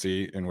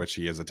frequency in which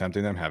he is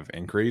attempting them have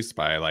increased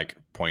by like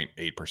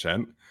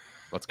 0.8%.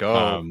 Let's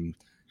go.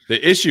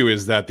 The issue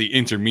is that the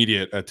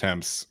intermediate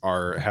attempts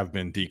have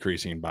been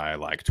decreasing by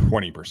like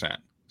 20%.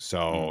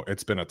 So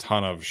it's been a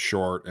ton of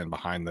short and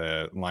behind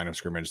the line of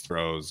scrimmage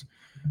throws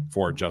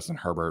for Justin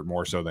Herbert,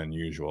 more so than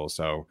usual.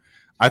 So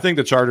I think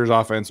the Chargers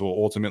offense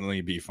will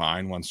ultimately be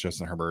fine once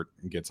Justin Herbert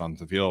gets onto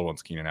the field,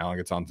 once Keenan Allen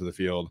gets onto the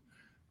field.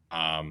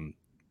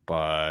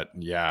 But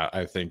yeah,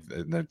 I think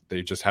that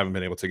they just haven't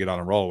been able to get on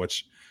a roll,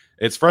 which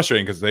it's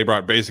frustrating because they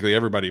brought basically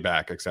everybody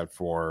back except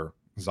for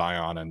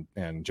Zion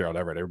and Gerald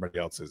Everett. Everybody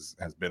else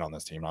has been on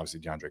this team, obviously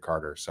DeAndre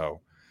Carter.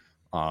 So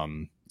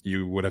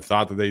you would have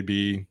thought that they'd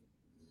be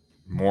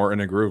more in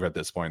a groove at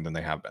this point than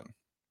they have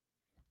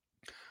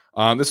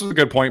been. This was a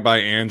good point by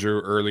Andrew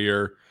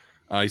earlier.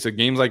 He said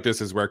games like this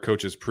is where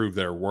coaches prove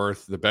their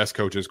worth. The best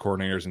coaches,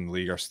 coordinators in the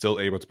league are still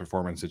able to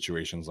perform in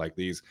situations like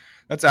these.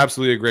 That's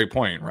absolutely a great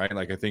point, right?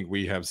 Like I think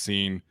we have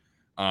seen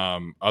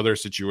other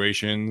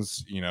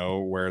situations,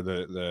 where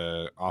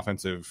the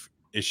offensive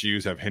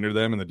issues have hindered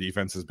them and the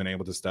defense has been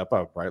able to step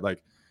up, right?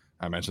 Like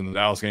I mentioned the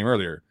Dallas game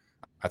earlier.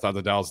 I thought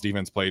the Dallas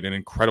defense played an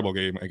incredible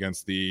game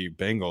against the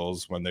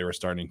Bengals when they were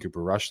starting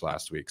Cooper Rush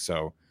last week.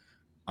 So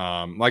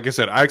like I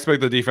said, I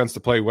expect the defense to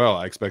play well.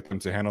 I expect them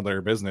to handle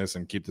their business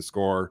and keep the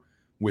score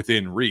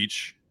within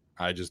reach.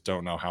 I just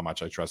don't know how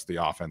much I trust the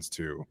offense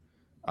to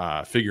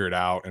figure it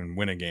out and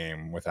win a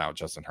game without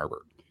Justin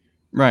Herbert.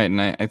 Right,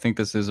 and I think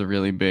this is a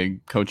really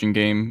big coaching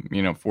game,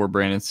 for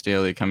Brandon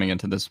Staley coming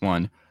into this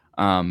one.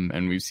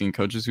 And we've seen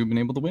coaches who've been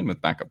able to win with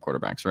backup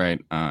quarterbacks,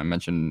 right? I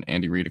mentioned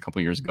Andy Reid a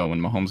couple years ago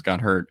when Mahomes got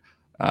hurt.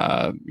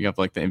 You have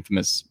like the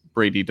infamous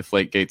Brady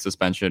Deflategate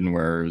suspension,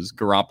 where it was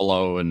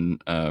Garoppolo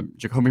and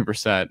Jacoby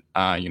Brissett,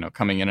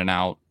 coming in and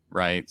out,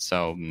 right?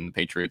 So the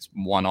Patriots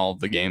won all of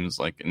the games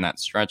like in that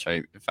stretch,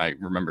 if I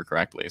remember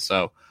correctly.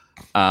 So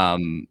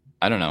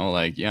I don't know,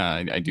 I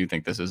do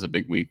think this is a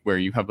big week where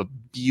you have a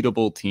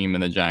beatable team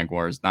in the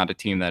Jaguars, not a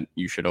team that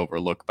you should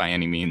overlook by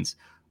any means,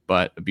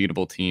 but a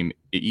beatable team,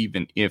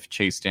 even if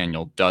Chase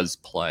Daniel does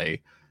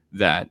play,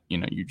 that,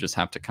 you just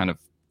have to kind of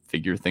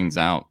figure things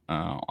out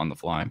on the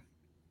fly.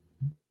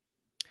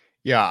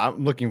 Yeah,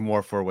 I'm looking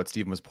more for what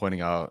Steven was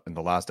pointing out in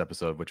the last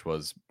episode, which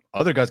was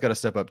other guys got to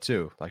step up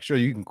too. Like, sure,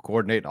 you can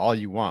coordinate all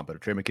you want, but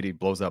if Trey McKitty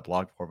blows that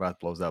block, Horvath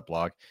blows that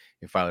block,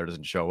 if Filer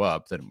doesn't show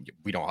up, then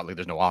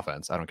there's no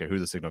offense. I don't care who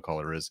the signal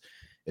caller is.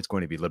 It's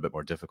going to be a little bit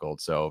more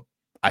difficult. So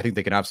I think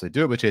they can absolutely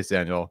do it with Chase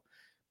Daniel,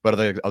 but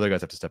other guys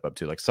have to step up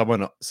too. Like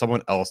someone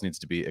else needs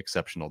to be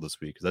exceptional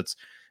this week. That's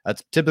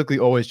typically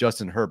always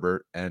Justin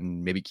Herbert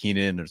and maybe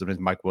Keenan or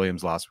sometimes Mike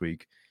Williams last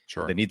week.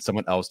 Sure. They need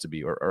someone else to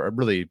be, or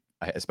really,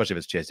 especially if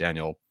it's Chase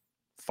Daniel,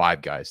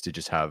 5 guys to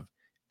just have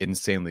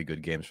insanely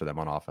good games for them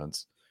on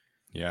offense.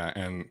 Yeah.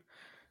 And,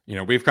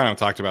 we've kind of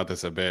talked about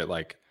this a bit,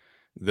 like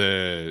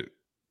the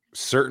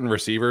certain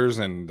receivers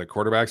and the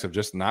quarterbacks have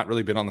just not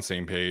really been on the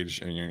same page.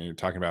 And you're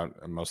talking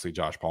about mostly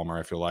Josh Palmer.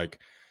 I feel like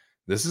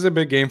this is a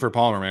big game for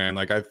Palmer, man.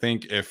 Like, I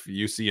think if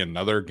you see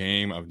another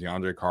game of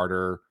DeAndre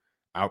Carter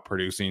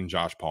outproducing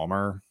Josh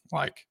Palmer,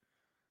 like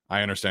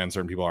I understand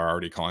certain people are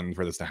already calling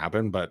for this to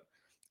happen, but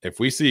if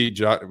we see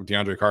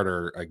DeAndre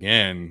Carter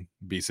again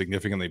be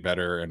significantly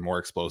better and more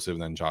explosive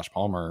than Josh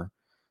Palmer,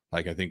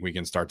 like I think we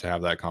can start to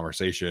have that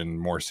conversation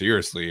more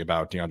seriously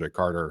about DeAndre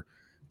Carter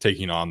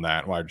taking on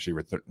that wide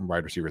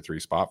receiver 3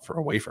 spot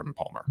away from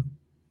Palmer.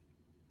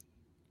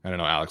 I don't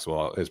know. Alex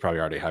is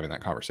probably already having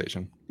that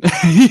conversation.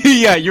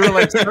 Yeah, you were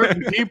like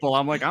certain people.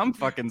 I'm like, I'm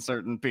fucking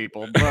certain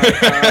people, but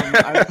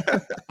I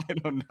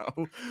don't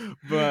know.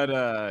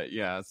 But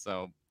yeah,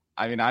 so.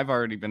 I mean, I've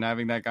already been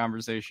having that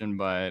conversation,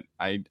 but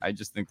I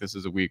just think this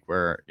is a week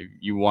where if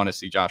you want to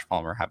see Josh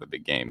Palmer have a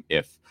big game,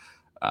 if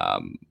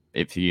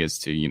he is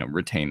to,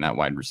 retain that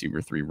wide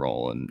receiver 3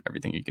 role and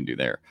everything he can do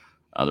there.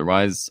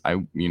 Otherwise, I,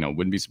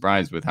 wouldn't be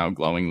surprised with how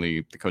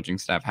glowingly the coaching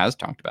staff has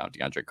talked about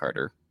DeAndre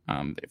Carter,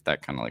 if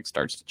that kind of like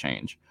starts to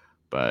change.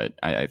 But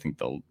I think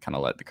they'll kind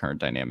of let the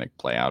current dynamic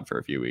play out for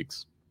a few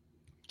weeks.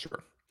 Sure.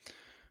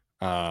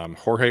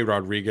 Jorge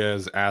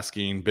Rodriguez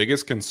asking,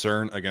 biggest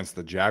concern against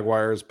the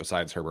Jaguars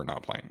besides Herbert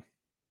not playing?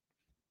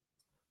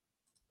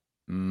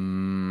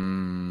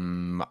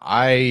 I'm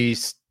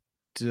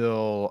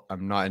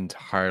not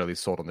entirely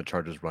sold on the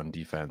Chargers run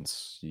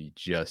defense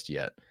just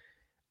yet.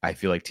 I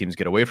feel like teams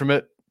get away from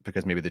it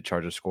because maybe the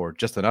Chargers score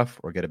just enough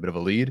or get a bit of a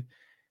lead.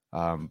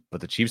 But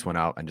the Chiefs went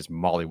out and just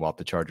mollywopped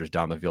the Chargers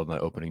down the field in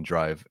that opening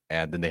drive,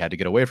 and then they had to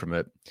get away from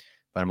it.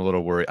 But I'm a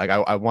little worried. Like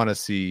I want to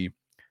see.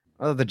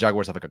 The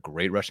Jaguars have like a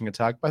great rushing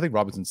attack, but I think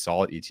Robinson's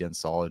solid, Etienne's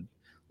solid.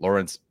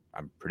 Lawrence,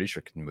 I'm pretty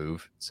sure can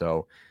move.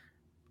 So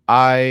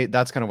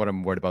that's kind of what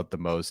I'm worried about the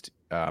most.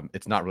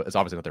 It's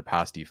obviously not their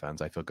pass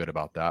defense. I feel good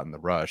about that and the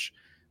rush,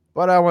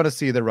 but I want to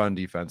see the run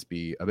defense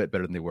be a bit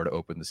better than they were to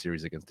open the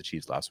series against the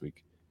Chiefs last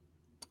week.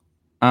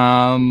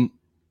 I'm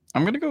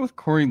going to go with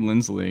Corey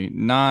Linsley,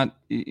 not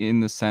in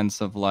the sense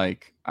of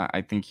like,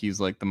 I think he's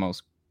like the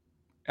most,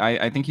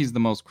 I think he's the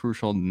most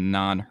crucial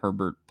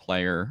non-Herbert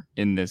player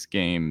in this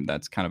game.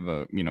 That's kind of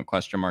a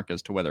question mark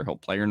as to whether he'll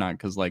play or not.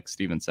 Because like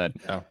Steven said,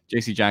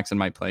 J.C. Jackson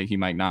might play, he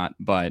might not.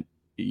 But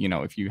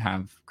if you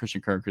have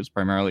Christian Kirk, who's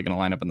primarily going to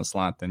line up in the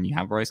slot, then you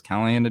have Royce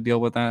Callahan to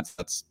deal with that. So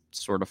that's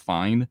sort of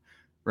fine,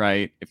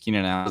 right? If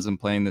Keenan Allen isn't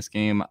playing this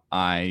game,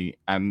 I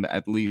am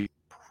at least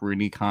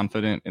pretty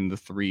confident in the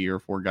 3 or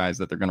 4 guys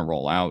that they're going to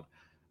roll out.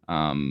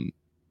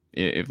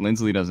 If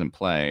Linsley doesn't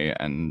play,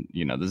 and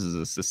this is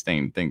a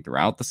sustained thing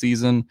throughout the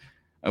season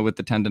with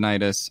the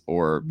tendonitis,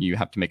 or you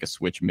have to make a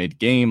switch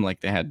mid-game like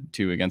they had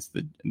to against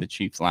the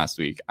Chiefs last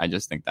week, I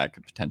just think that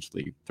could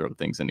potentially throw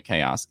things into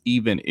chaos,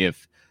 even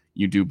if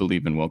you do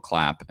believe in Will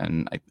Clapp,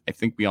 and I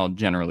think we all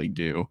generally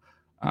do.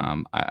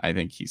 I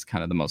think he's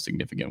kind of the most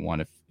significant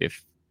one.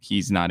 If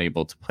he's not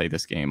able to play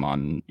this game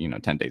on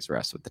 10 days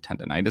rest with the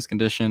tendonitis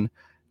condition,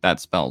 that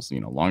spells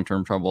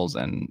long-term troubles,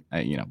 and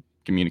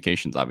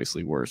communication's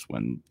obviously worse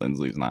when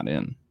Lindsley's not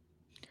in.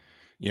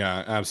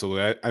 Yeah,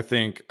 absolutely. I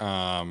think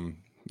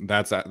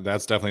that's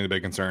definitely the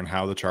big concern,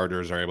 how the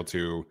Chargers are able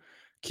to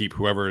keep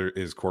whoever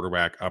is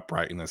quarterback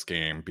upright in this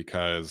game,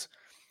 because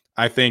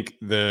I think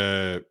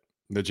the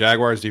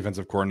Jaguars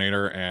defensive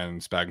coordinator and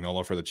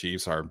Spagnuolo for the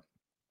Chiefs are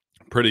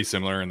pretty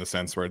similar in the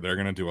sense where they're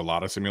going to do a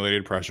lot of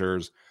simulated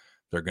pressures.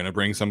 They're going to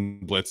bring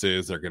some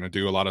blitzes. They're going to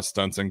do a lot of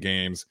stunts in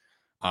games.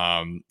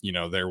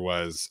 There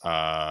was,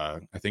 I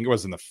think it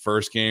was in the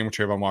first game,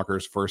 Trayvon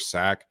Walker's first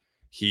sack.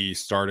 He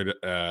started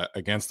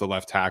against the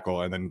left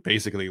tackle and then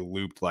basically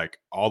looped like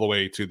all the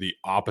way to the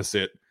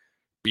opposite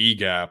B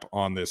gap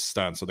on this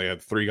stunt. So they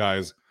had 3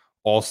 guys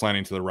all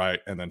slanting to the right,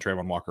 and then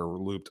Trayvon Walker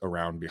looped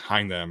around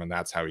behind them, and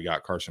that's how he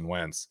got Carson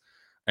Wentz.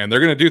 And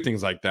they're going to do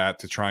things like that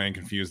to try and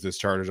confuse this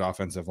Chargers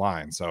offensive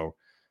line. So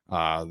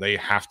they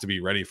have to be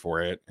ready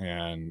for it.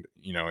 And,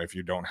 if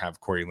you don't have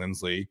Corey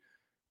Linsley,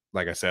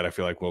 like I said, I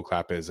feel like Will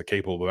Clapp is a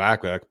capable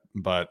backup,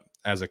 but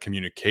as a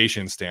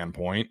communication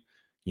standpoint,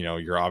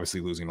 you're obviously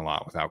losing a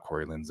lot without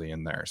Corey Linsley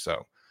in there.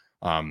 So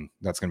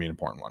that's going to be an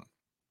important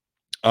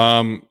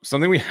one.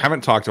 Something we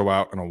haven't talked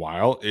about in a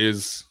while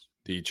is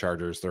the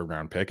Chargers' 3rd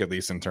round pick, at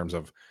least in terms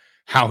of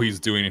how he's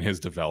doing in his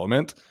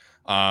development.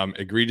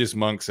 Egregious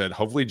Monk said,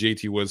 hopefully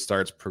JT Woods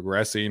starts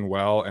progressing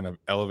well and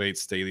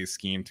elevates Staley's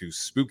scheme to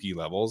spooky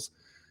levels.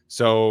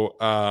 So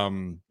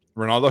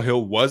Ronaldo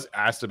Hill was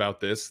asked about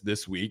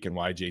this week and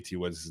why JT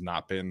Woods has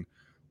not been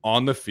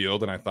on the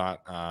field. And I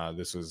thought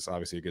this was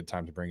obviously a good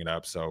time to bring it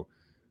up. So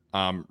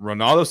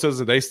Ronaldo says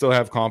that they still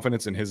have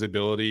confidence in his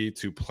ability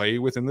to play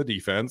within the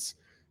defense,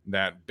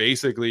 that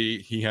basically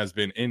he has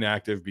been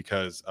inactive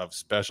because of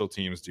special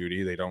teams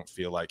duty. They don't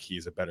feel like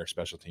he's a better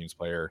special teams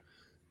player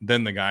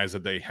than the guys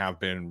that they have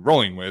been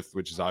rolling with,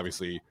 which is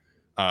obviously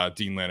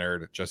Dean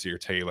Leonard, Jesse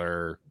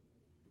Taylor,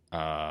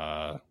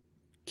 Keemon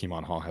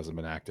Hall hasn't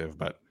been active,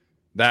 but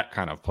that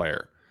kind of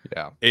player.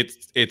 Yeah.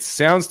 It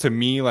sounds to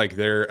me like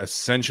they're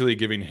essentially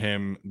giving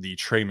him the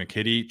Trey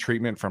McKitty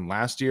treatment from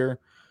last year,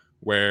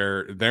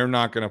 where they're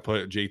not going to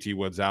put JT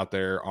Woods out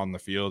there on the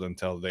field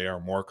until they are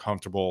more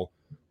comfortable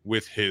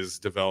with his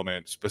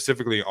development,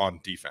 specifically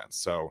on defense.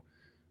 So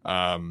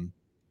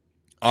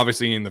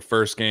obviously in the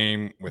first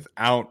game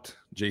without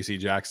JC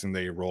Jackson,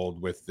 they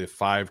rolled with the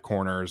 5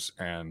 corners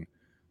and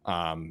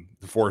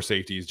the 4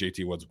 safeties.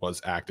 JT Woods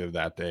was active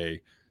that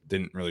day,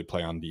 didn't really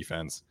play on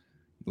defense.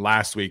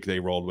 Last week they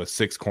rolled with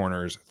 6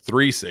 corners,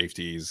 3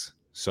 safeties.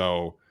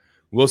 So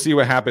we'll see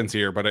what happens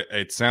here, but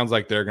it sounds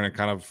like they're going to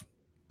kind of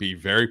be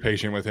very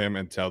patient with him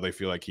until they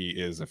feel like he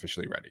is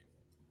officially ready.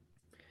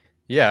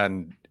 Yeah,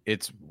 and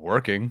it's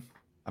working.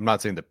 I'm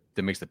not saying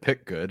that makes the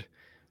pick good,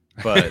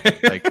 but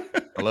like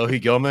Alohi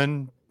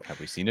Gilman, have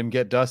we seen him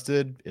get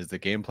dusted? Is the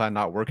game plan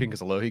not working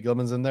because Alohi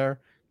Gilman's in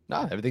there?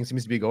 No, everything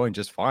seems to be going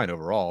just fine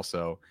overall.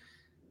 So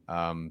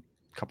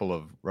couple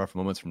of rough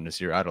moments from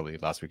Nasir Adderley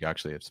last week,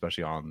 actually,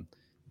 especially on,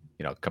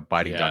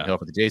 biting downhill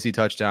for the JC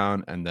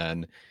touchdown, and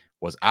then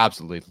was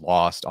absolutely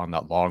lost on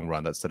that long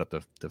run that set up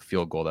the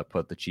field goal that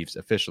put the Chiefs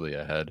officially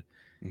ahead.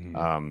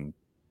 Mm-hmm.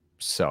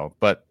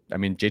 But I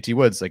mean, JT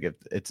Woods, like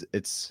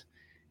it's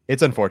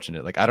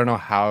unfortunate. Like, I don't know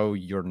how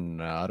you're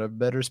not a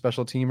better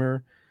special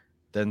teamer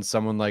than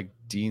someone like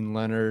Dean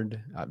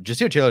Leonard.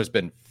 Jasir Taylor's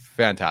been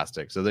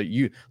fantastic, so that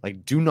you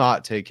do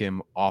not take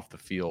him off the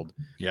field.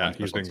 Yeah,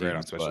 he's been great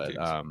on special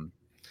teams.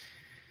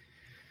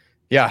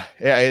 Yeah,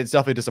 it's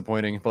definitely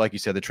disappointing. But like you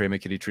said, the Trey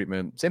McKitty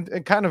treatment, same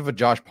kind of a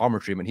Josh Palmer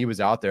treatment. He was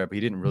out there, but he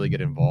didn't really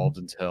get involved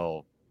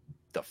until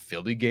the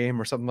Philly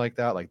game or something like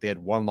that. Like, they had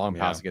one long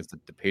pass against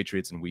the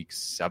Patriots in week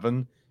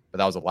 7, but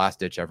that was a last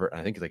ditch effort. And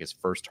I think it's like his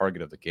first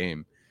target of the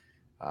game.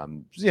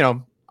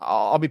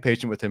 I'll be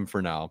patient with him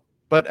for now.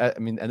 But I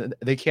mean, and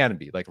they can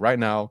be like right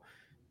now,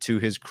 to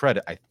his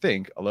credit, I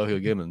think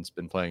Alohi Gilman's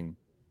been playing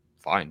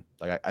fine.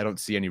 Like, I don't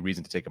see any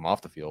reason to take him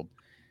off the field.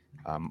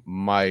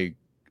 My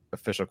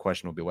official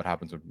question will be, what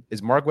happens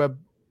is Mark Webb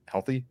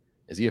healthy?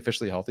 Is he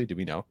officially healthy? Do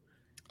we know?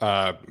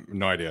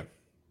 No idea.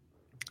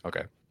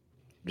 Okay.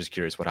 I'm just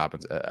curious what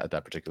happens at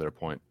that particular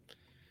point.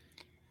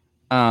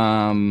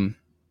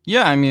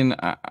 Yeah, I mean,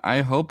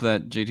 I hope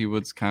that JT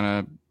Woods kind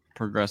of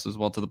progresses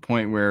well to the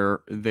point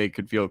where they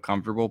could feel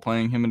comfortable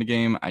playing him in a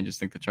game. I just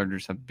think the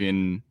Chargers have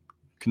been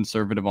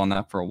conservative on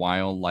that for a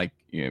while. Like,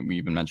 we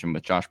even mentioned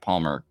with Josh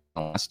Palmer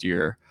last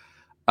year.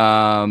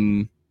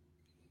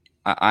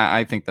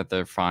 I think that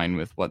they're fine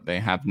with what they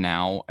have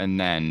now. And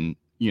then,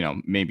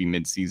 maybe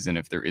midseason,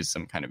 if there is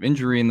some kind of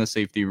injury in the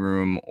safety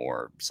room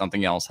or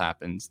something else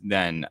happens,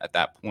 then at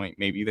that point,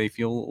 maybe they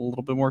feel a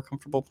little bit more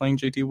comfortable playing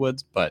JT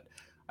Woods. But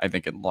I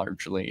think it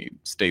largely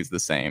stays the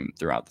same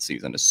throughout the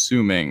season,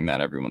 assuming that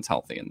everyone's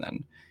healthy. And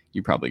then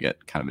you probably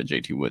get kind of a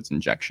JT Woods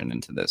injection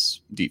into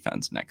this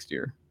defense next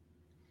year.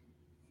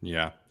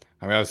 Yeah.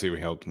 I mean, obviously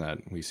we hope that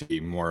we see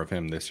more of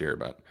him this year,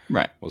 but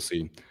right, we'll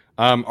see.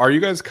 Are you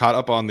guys caught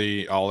up on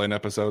the All In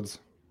episodes?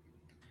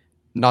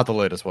 Not the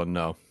latest one,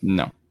 no.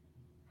 No.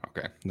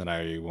 Okay, then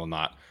I will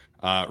not.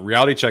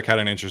 Reality Check had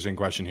an interesting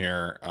question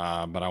here,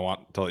 but I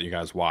want to let you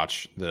guys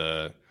watch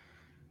the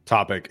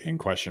topic in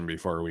question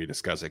before we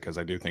discuss it, because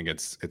I do think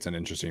it's an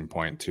interesting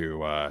point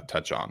to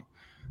touch on.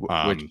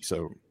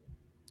 So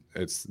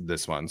it's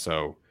this one.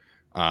 So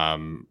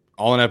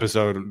all an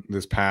episode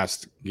this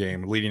past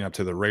game leading up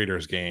to the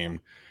Raiders game,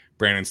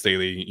 Brandon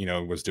Staley,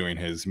 was doing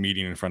his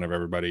meeting in front of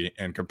everybody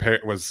and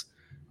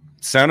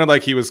sounded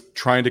like he was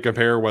trying to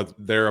compare what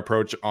their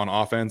approach on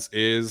offense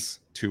is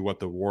to what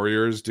the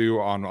Warriors do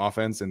on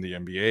offense in the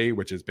NBA,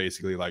 which is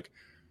basically like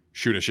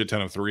shoot a shit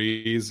ton of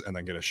threes and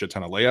then get a shit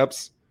ton of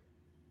layups,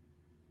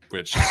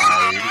 which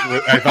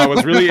I thought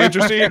was really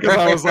interesting, because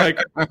I was like,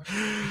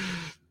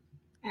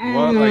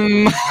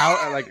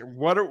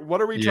 what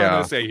are we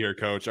trying to say here,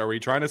 coach? Are we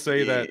trying to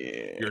say that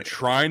you're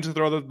trying to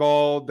throw the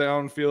ball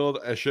downfield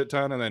a shit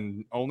ton and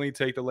then only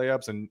take the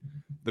layups, and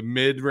the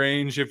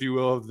mid-range, if you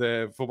will, of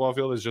the football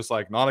field is just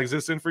like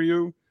non-existent for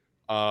you?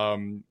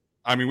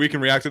 I mean, we can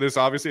react to this.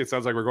 Obviously, it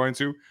sounds like we're going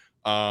to,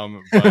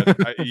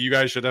 but you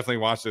guys should definitely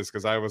watch this,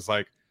 because I was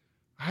like,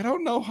 I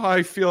don't know how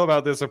I feel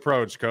about this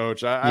approach,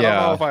 coach. I don't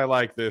know if I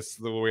like this,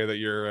 the way that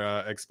you're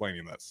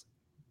explaining this.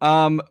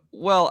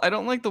 Well, I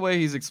don't like the way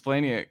he's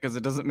explaining it, because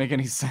it doesn't make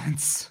any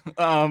sense.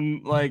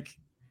 Like,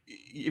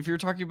 if you're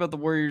talking about the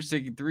Warriors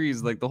taking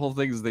threes, like the whole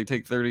thing is they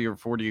take 30 or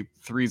 40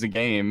 threes a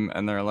game,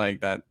 and they're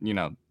like that,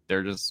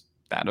 they're just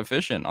that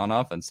efficient on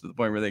offense to the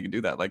point where they can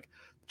do that. Like,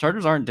 the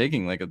Chargers aren't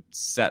taking like a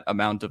set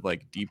amount of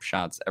like deep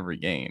shots every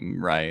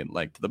game, right?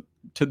 Like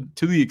to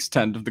the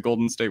extent of the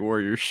Golden State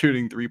Warriors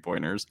shooting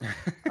 3-pointers.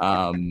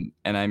 And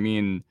I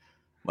mean,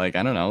 like,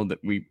 I don't know, that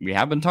we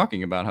have been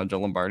talking about how Joe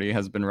Lombardi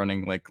has been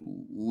running like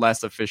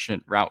less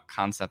efficient route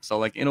concepts. So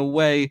like, in a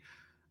way,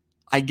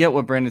 I get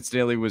what Brandon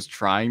Staley was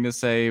trying to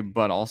say,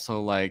 but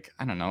also like,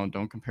 I don't know,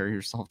 don't compare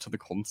yourself to the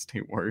Golden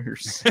State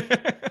Warriors.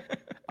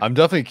 I'm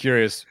definitely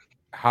curious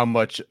how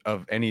much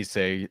of any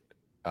say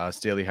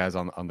Staley has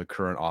on the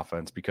current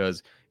offense,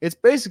 because it's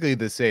basically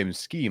the same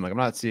scheme. Like, I'm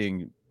not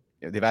seeing,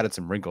 they've added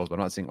some wrinkles, but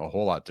I'm not seeing a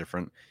whole lot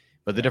different.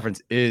 But the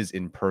difference is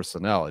in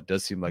personnel. It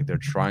does seem like they're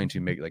trying to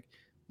make, like,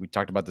 we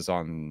talked about this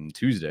on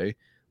Tuesday.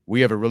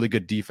 We have a really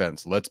good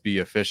defense. Let's be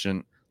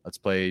efficient. Let's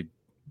play.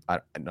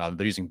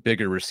 They're using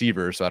bigger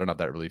receivers, so I don't know if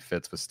that really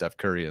fits with Steph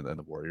Curry and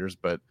the Warriors,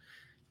 but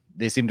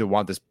they seem to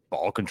want this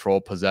ball control,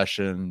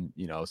 possession,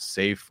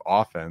 safe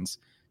offense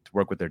to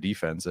work with their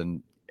defense.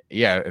 And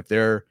yeah, if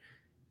they're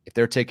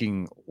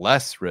taking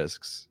less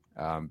risks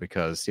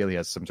because Staley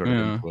has some sort of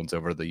influence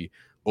over the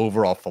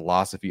overall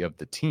philosophy of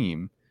the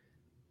team,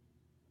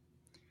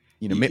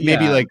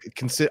 maybe like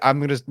I'm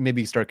going to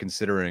maybe start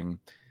considering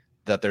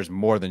that there's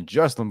more than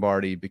just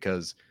Lombardi,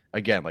 because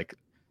again, like,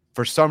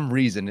 for some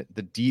reason,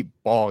 the deep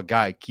ball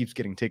guy keeps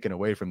getting taken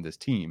away from this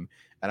team.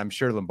 And I'm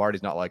sure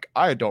Lombardi's not like,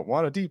 I don't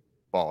want a deep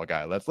ball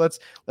guy. Let's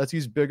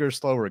use bigger,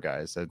 slower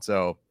guys. And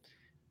so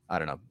I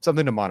don't know,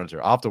 something to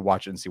monitor. I'll have to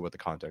watch it and see what the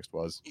context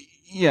was.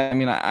 Yeah, I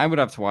mean, I would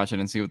have to watch it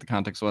and see what the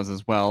context was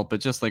as well.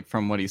 But just like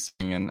from what he's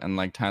saying, and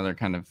like Tyler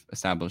kind of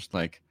established,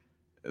 like,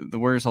 the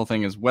Warriors' whole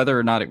thing is whether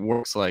or not it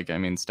works. Like, I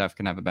mean, Steph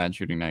can have a bad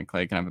shooting night,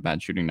 Clay can have a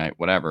bad shooting night,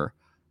 whatever.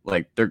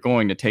 Like, they're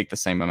going to take the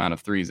same amount of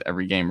threes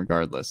every game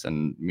regardless.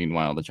 And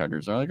meanwhile, the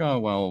Chargers are like, oh,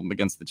 well,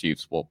 against the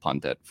Chiefs, we'll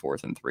punt at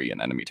 4th and 3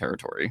 in enemy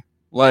territory.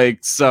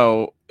 Like,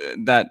 so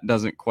that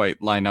doesn't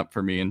quite line up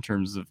for me in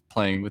terms of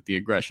playing with the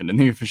aggression and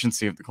the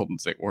efficiency of the Golden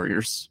State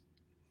Warriors.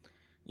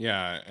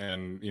 Yeah.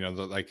 And,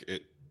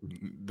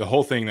 the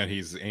whole thing that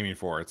he's aiming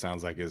for, it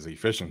sounds like, is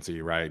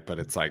efficiency, right? But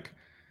it's like,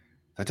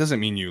 that doesn't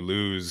mean you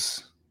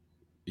lose,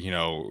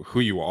 who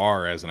you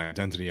are as an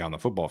identity on the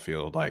football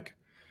field. Like,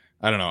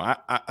 I don't know.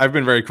 I've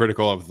been very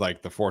critical of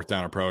like the 4th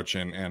down approach,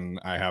 and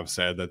I have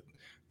said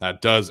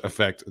that does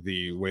affect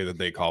the way that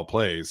they call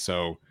plays.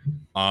 So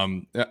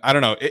I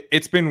don't know.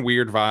 It's been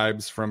weird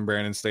vibes from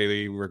Brandon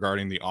Staley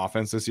regarding the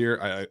offense this year.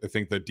 I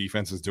think the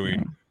defense is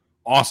doing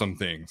awesome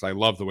things. I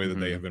love the way that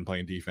they have been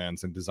playing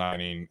defense and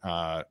designing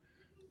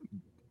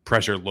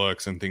pressure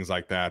looks and things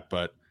like that.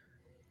 But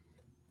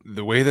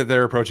the way that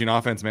they're approaching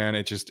offense, man,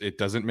 it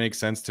doesn't make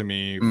sense to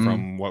me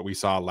from what we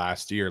saw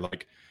last year.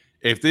 Like,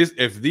 if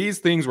these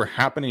things were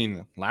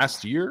happening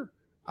last year,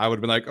 I would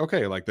have been like,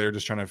 okay, like, they're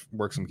just trying to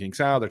work some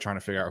kinks out. They're trying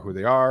to figure out who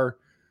they are.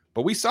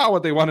 But we saw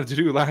what they wanted to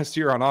do last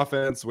year on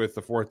offense with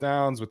the 4th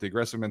downs, with the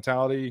aggressive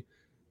mentality.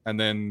 And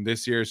then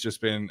this year it's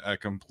just been a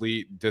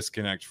complete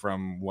disconnect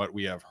from what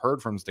we have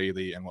heard from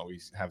Staley and what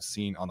we have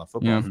seen on the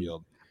football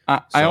field.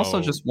 I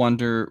also just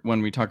wonder,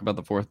 when we talk about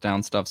the 4th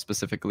down stuff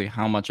specifically,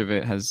 how much of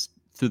it has,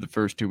 through the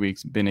first 2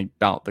 weeks, been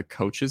about the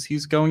coaches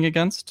he's going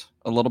against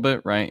a little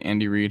bit, right?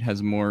 Andy Reid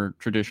has more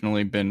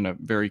traditionally been a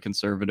very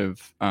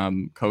conservative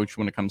coach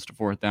when it comes to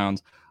 4th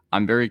downs.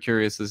 I'm very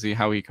curious to see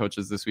how he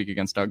coaches this week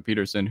against Doug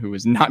Peterson, who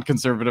is not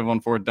conservative on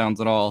 4th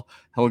downs at all.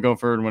 He'll go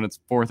for it when it's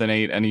 4th and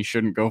 8, and he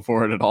shouldn't go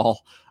for it at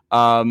all.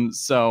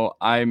 So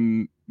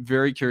I'm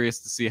very curious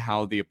to see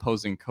how the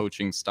opposing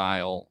coaching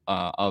style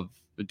of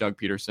Doug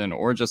Peterson,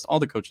 or just all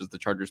the coaches the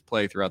Chargers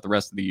play throughout the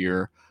rest of the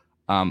year,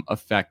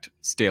 affect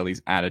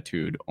Staley's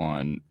attitude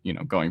on,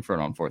 going for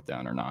it on 4th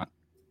down or not.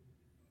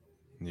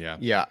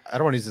 Yeah. I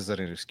don't want to use this as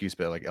an excuse,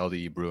 but like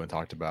LDE Bruin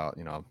talked about,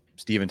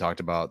 Steven talked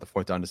about the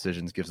 4th down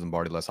decisions gives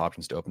Lombardi less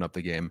options to open up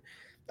the game.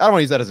 I don't want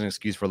to use that as an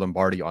excuse for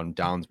Lombardi on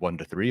downs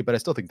 1-3, but I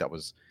still think that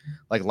was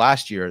like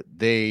last year.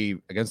 They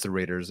against the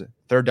Raiders,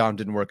 3rd down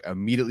didn't work.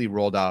 Immediately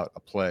rolled out a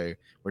play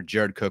where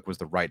Jared Cook was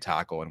the right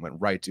tackle and went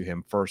right to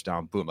him. 1st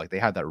down, boom! Like they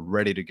had that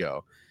ready to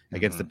go.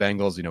 Against the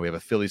Bengals, we have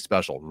a Philly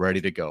special ready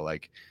to go.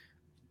 Like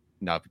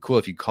now, it'd be cool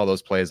if you call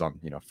those plays on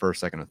 1st,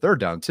 2nd, and 3rd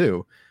down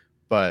too,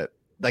 but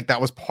like that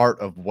was part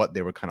of what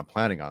they were kind of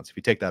planning on. So if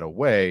you take that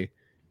away,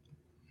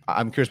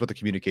 I'm curious what the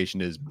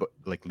communication is, but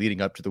like leading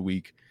up to the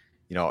week.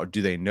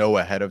 Do they know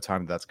ahead of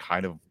time that's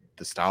kind of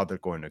the style they're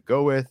going to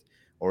go with,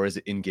 or is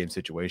it in-game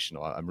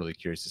situational? I'm really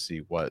curious to see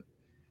what.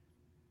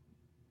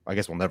 I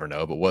guess we'll never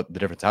know, but what the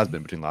difference has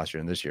been between last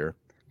year and this year.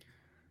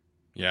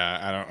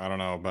 Yeah, I don't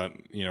know, but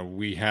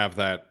we have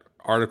that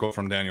article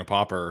from Daniel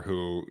Popper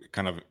who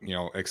kind of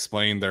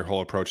explained their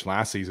whole approach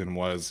last season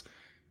was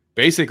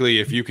basically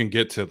if you can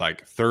get to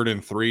like 3rd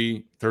and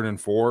 3, 3rd and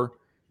 4,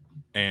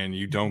 and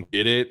you don't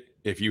get it,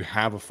 if you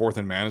have a 4th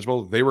and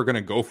manageable, they were going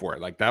to go for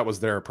it. Like that was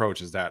their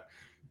approach.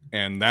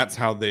 And that's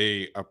how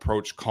they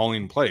approach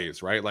calling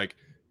plays, right? Like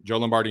Joe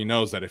Lombardi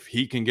knows that if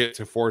he can get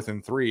to 4th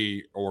and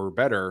 3 or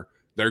better,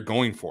 they're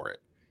going for it.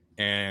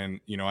 And,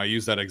 I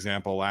used that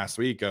example last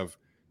week of,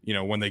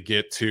 when they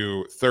get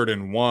to 3rd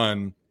and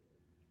 1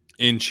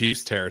 in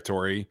Chiefs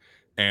territory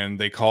and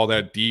they call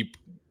that deep,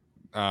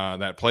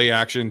 that play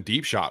action,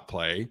 deep shot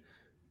play,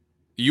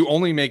 you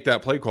only make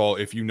that play call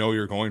if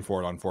you're going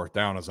for it on 4th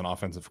down as an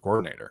offensive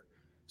coordinator.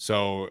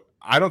 So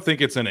I don't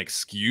think it's an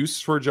excuse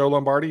for Joe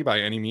Lombardi by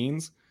any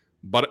means,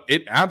 but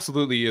it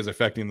absolutely is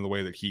affecting the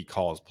way that he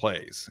calls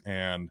plays.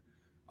 And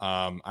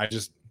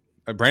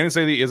Brandon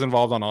Staley is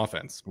involved on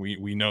offense.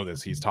 We know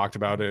this. He's talked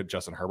about it.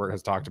 Justin Herbert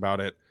has talked about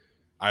it.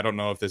 I don't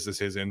know if this is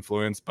his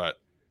influence, but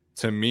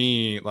to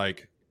me,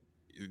 like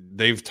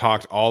they've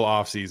talked all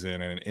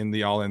offseason and in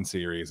the All-In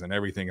series and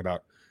everything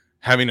about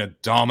having a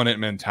dominant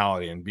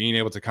mentality and being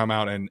able to come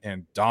out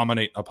and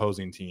dominate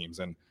opposing teams.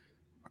 And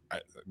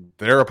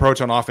their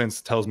approach on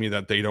offense tells me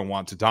that they don't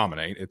want to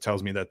dominate. It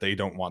tells me that they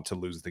don't want to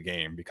lose the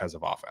game because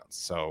of offense.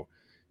 So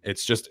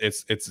it's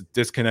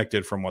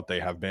disconnected from what they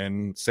have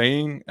been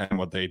saying and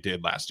what they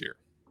did last year.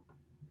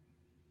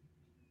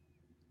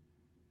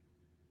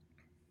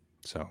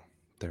 So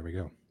there we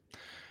go.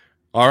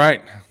 All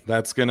right.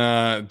 That's going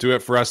to do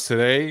it for us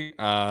today.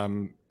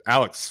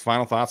 Alex,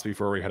 final thoughts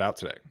before we head out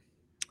today.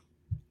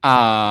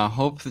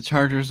 Hope the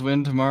Chargers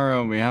win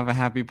tomorrow and we have a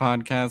happy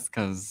podcast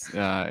because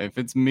if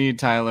it's me,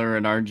 Tyler,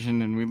 and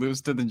Arjun and we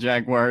lose to the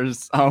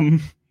Jaguars,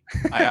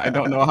 I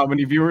don't know how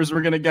many viewers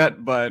we're going to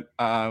get, but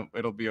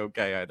it'll be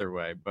okay either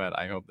way. But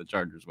I hope the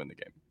Chargers win the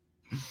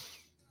game.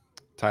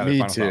 Tyler,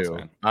 me too.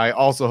 Thoughts, I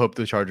also hope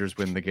the Chargers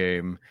win the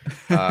game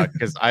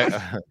because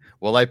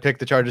I pick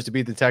the Chargers to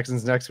beat the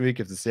Texans next week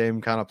if the same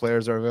kind of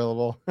players are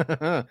available.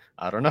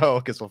 I don't know.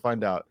 Guess we'll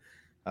find out.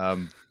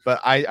 But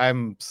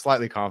I'm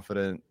slightly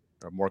confident.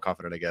 Or more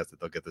confident, I guess, that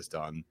they'll get this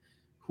done.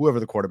 Whoever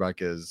the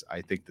quarterback is,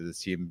 I think that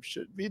this team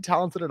should be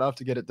talented enough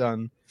to get it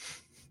done,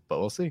 but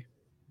we'll see.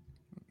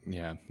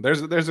 Yeah,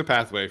 there's a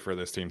pathway for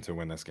this team to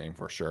win this game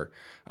for sure.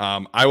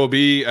 I will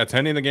be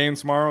attending the game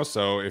tomorrow,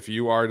 so if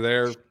you are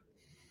there,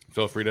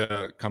 feel free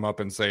to come up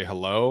and say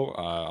hello.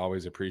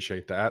 Always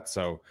appreciate that.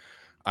 So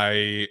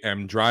I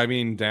am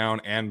driving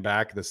down and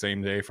back the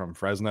same day from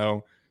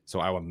Fresno, so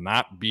I will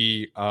not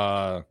be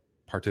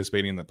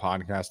participating in the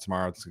podcast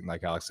tomorrow. It's,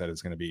 like Alex said,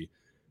 it's going to be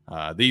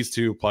these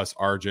two plus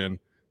Arjun.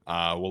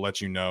 We'll let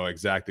you know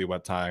exactly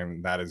what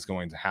time that is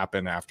going to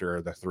happen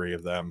after the three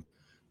of them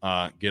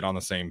get on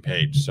the same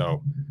page.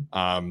 So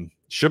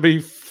should be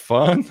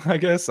fun, I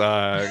guess.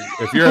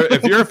 If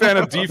you're a fan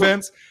of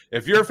defense,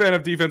 if you're a fan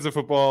of defensive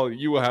football,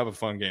 you will have a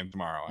fun game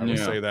tomorrow. I will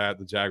say that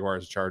the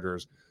Jaguars,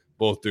 Chargers,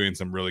 both doing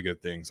some really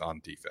good things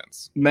on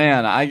defense.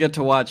 Man, I get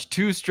to watch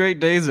 2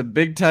 straight days of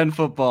Big Ten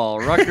football.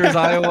 Rutgers,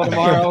 Iowa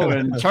tomorrow,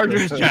 and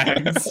Chargers,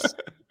 Jags.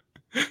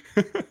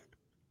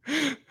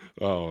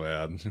 Oh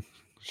man,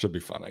 should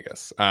be fun, I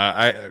guess.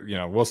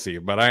 We'll see,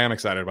 but I am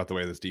excited about the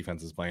way this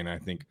defense is playing. I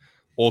think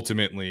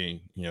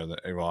ultimately,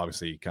 it will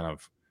obviously kind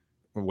of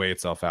weigh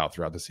itself out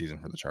throughout the season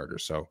for the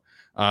Chargers. So,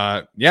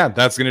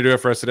 that's going to do it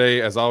for us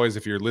today. As always,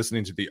 if you're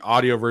listening to the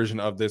audio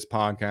version of this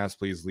podcast,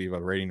 please leave a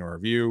rating or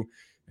review.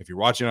 If you're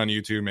watching on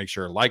YouTube, make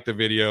sure to like the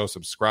video,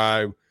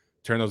 subscribe,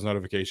 turn those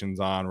notifications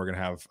on. We're going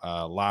to have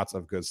lots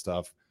of good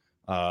stuff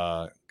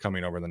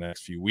coming over the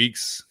next few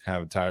weeks.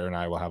 Tyler and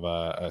I will have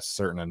a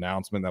certain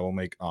announcement that we'll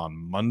make on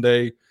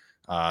Monday.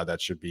 That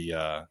should be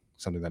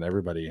something that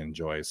everybody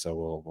enjoys.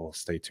 So we'll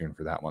stay tuned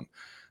for that one.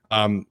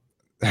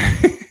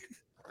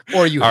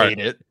 Or you hate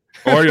it.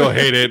 Or you'll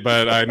hate it,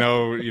 but I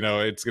know,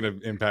 it's going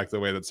to impact the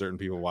way that certain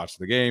people watch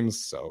the games.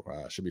 So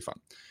should be fun.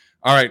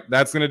 All right.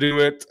 That's going to do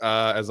it.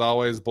 As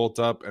always, bolt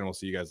up and we'll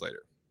see you guys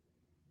later.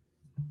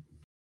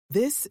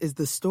 This is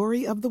the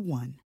story of the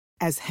one.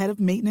 As head of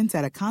maintenance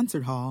at a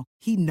concert hall,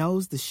 he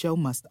knows the show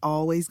must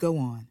always go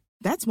on.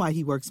 That's why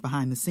he works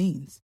behind the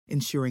scenes,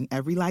 ensuring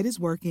every light is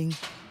working,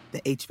 the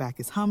HVAC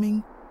is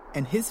humming,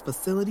 and his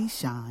facility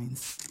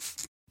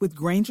shines. With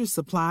Grainger's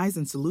supplies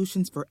and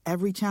solutions for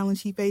every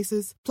challenge he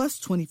faces, plus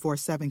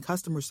 24/7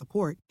 customer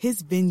support,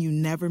 his venue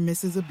never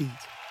misses a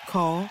beat.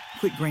 Call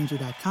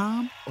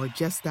quickgrainger.com or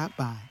just stop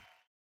by.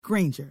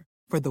 Grainger,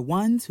 for the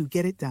ones who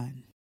get it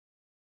done.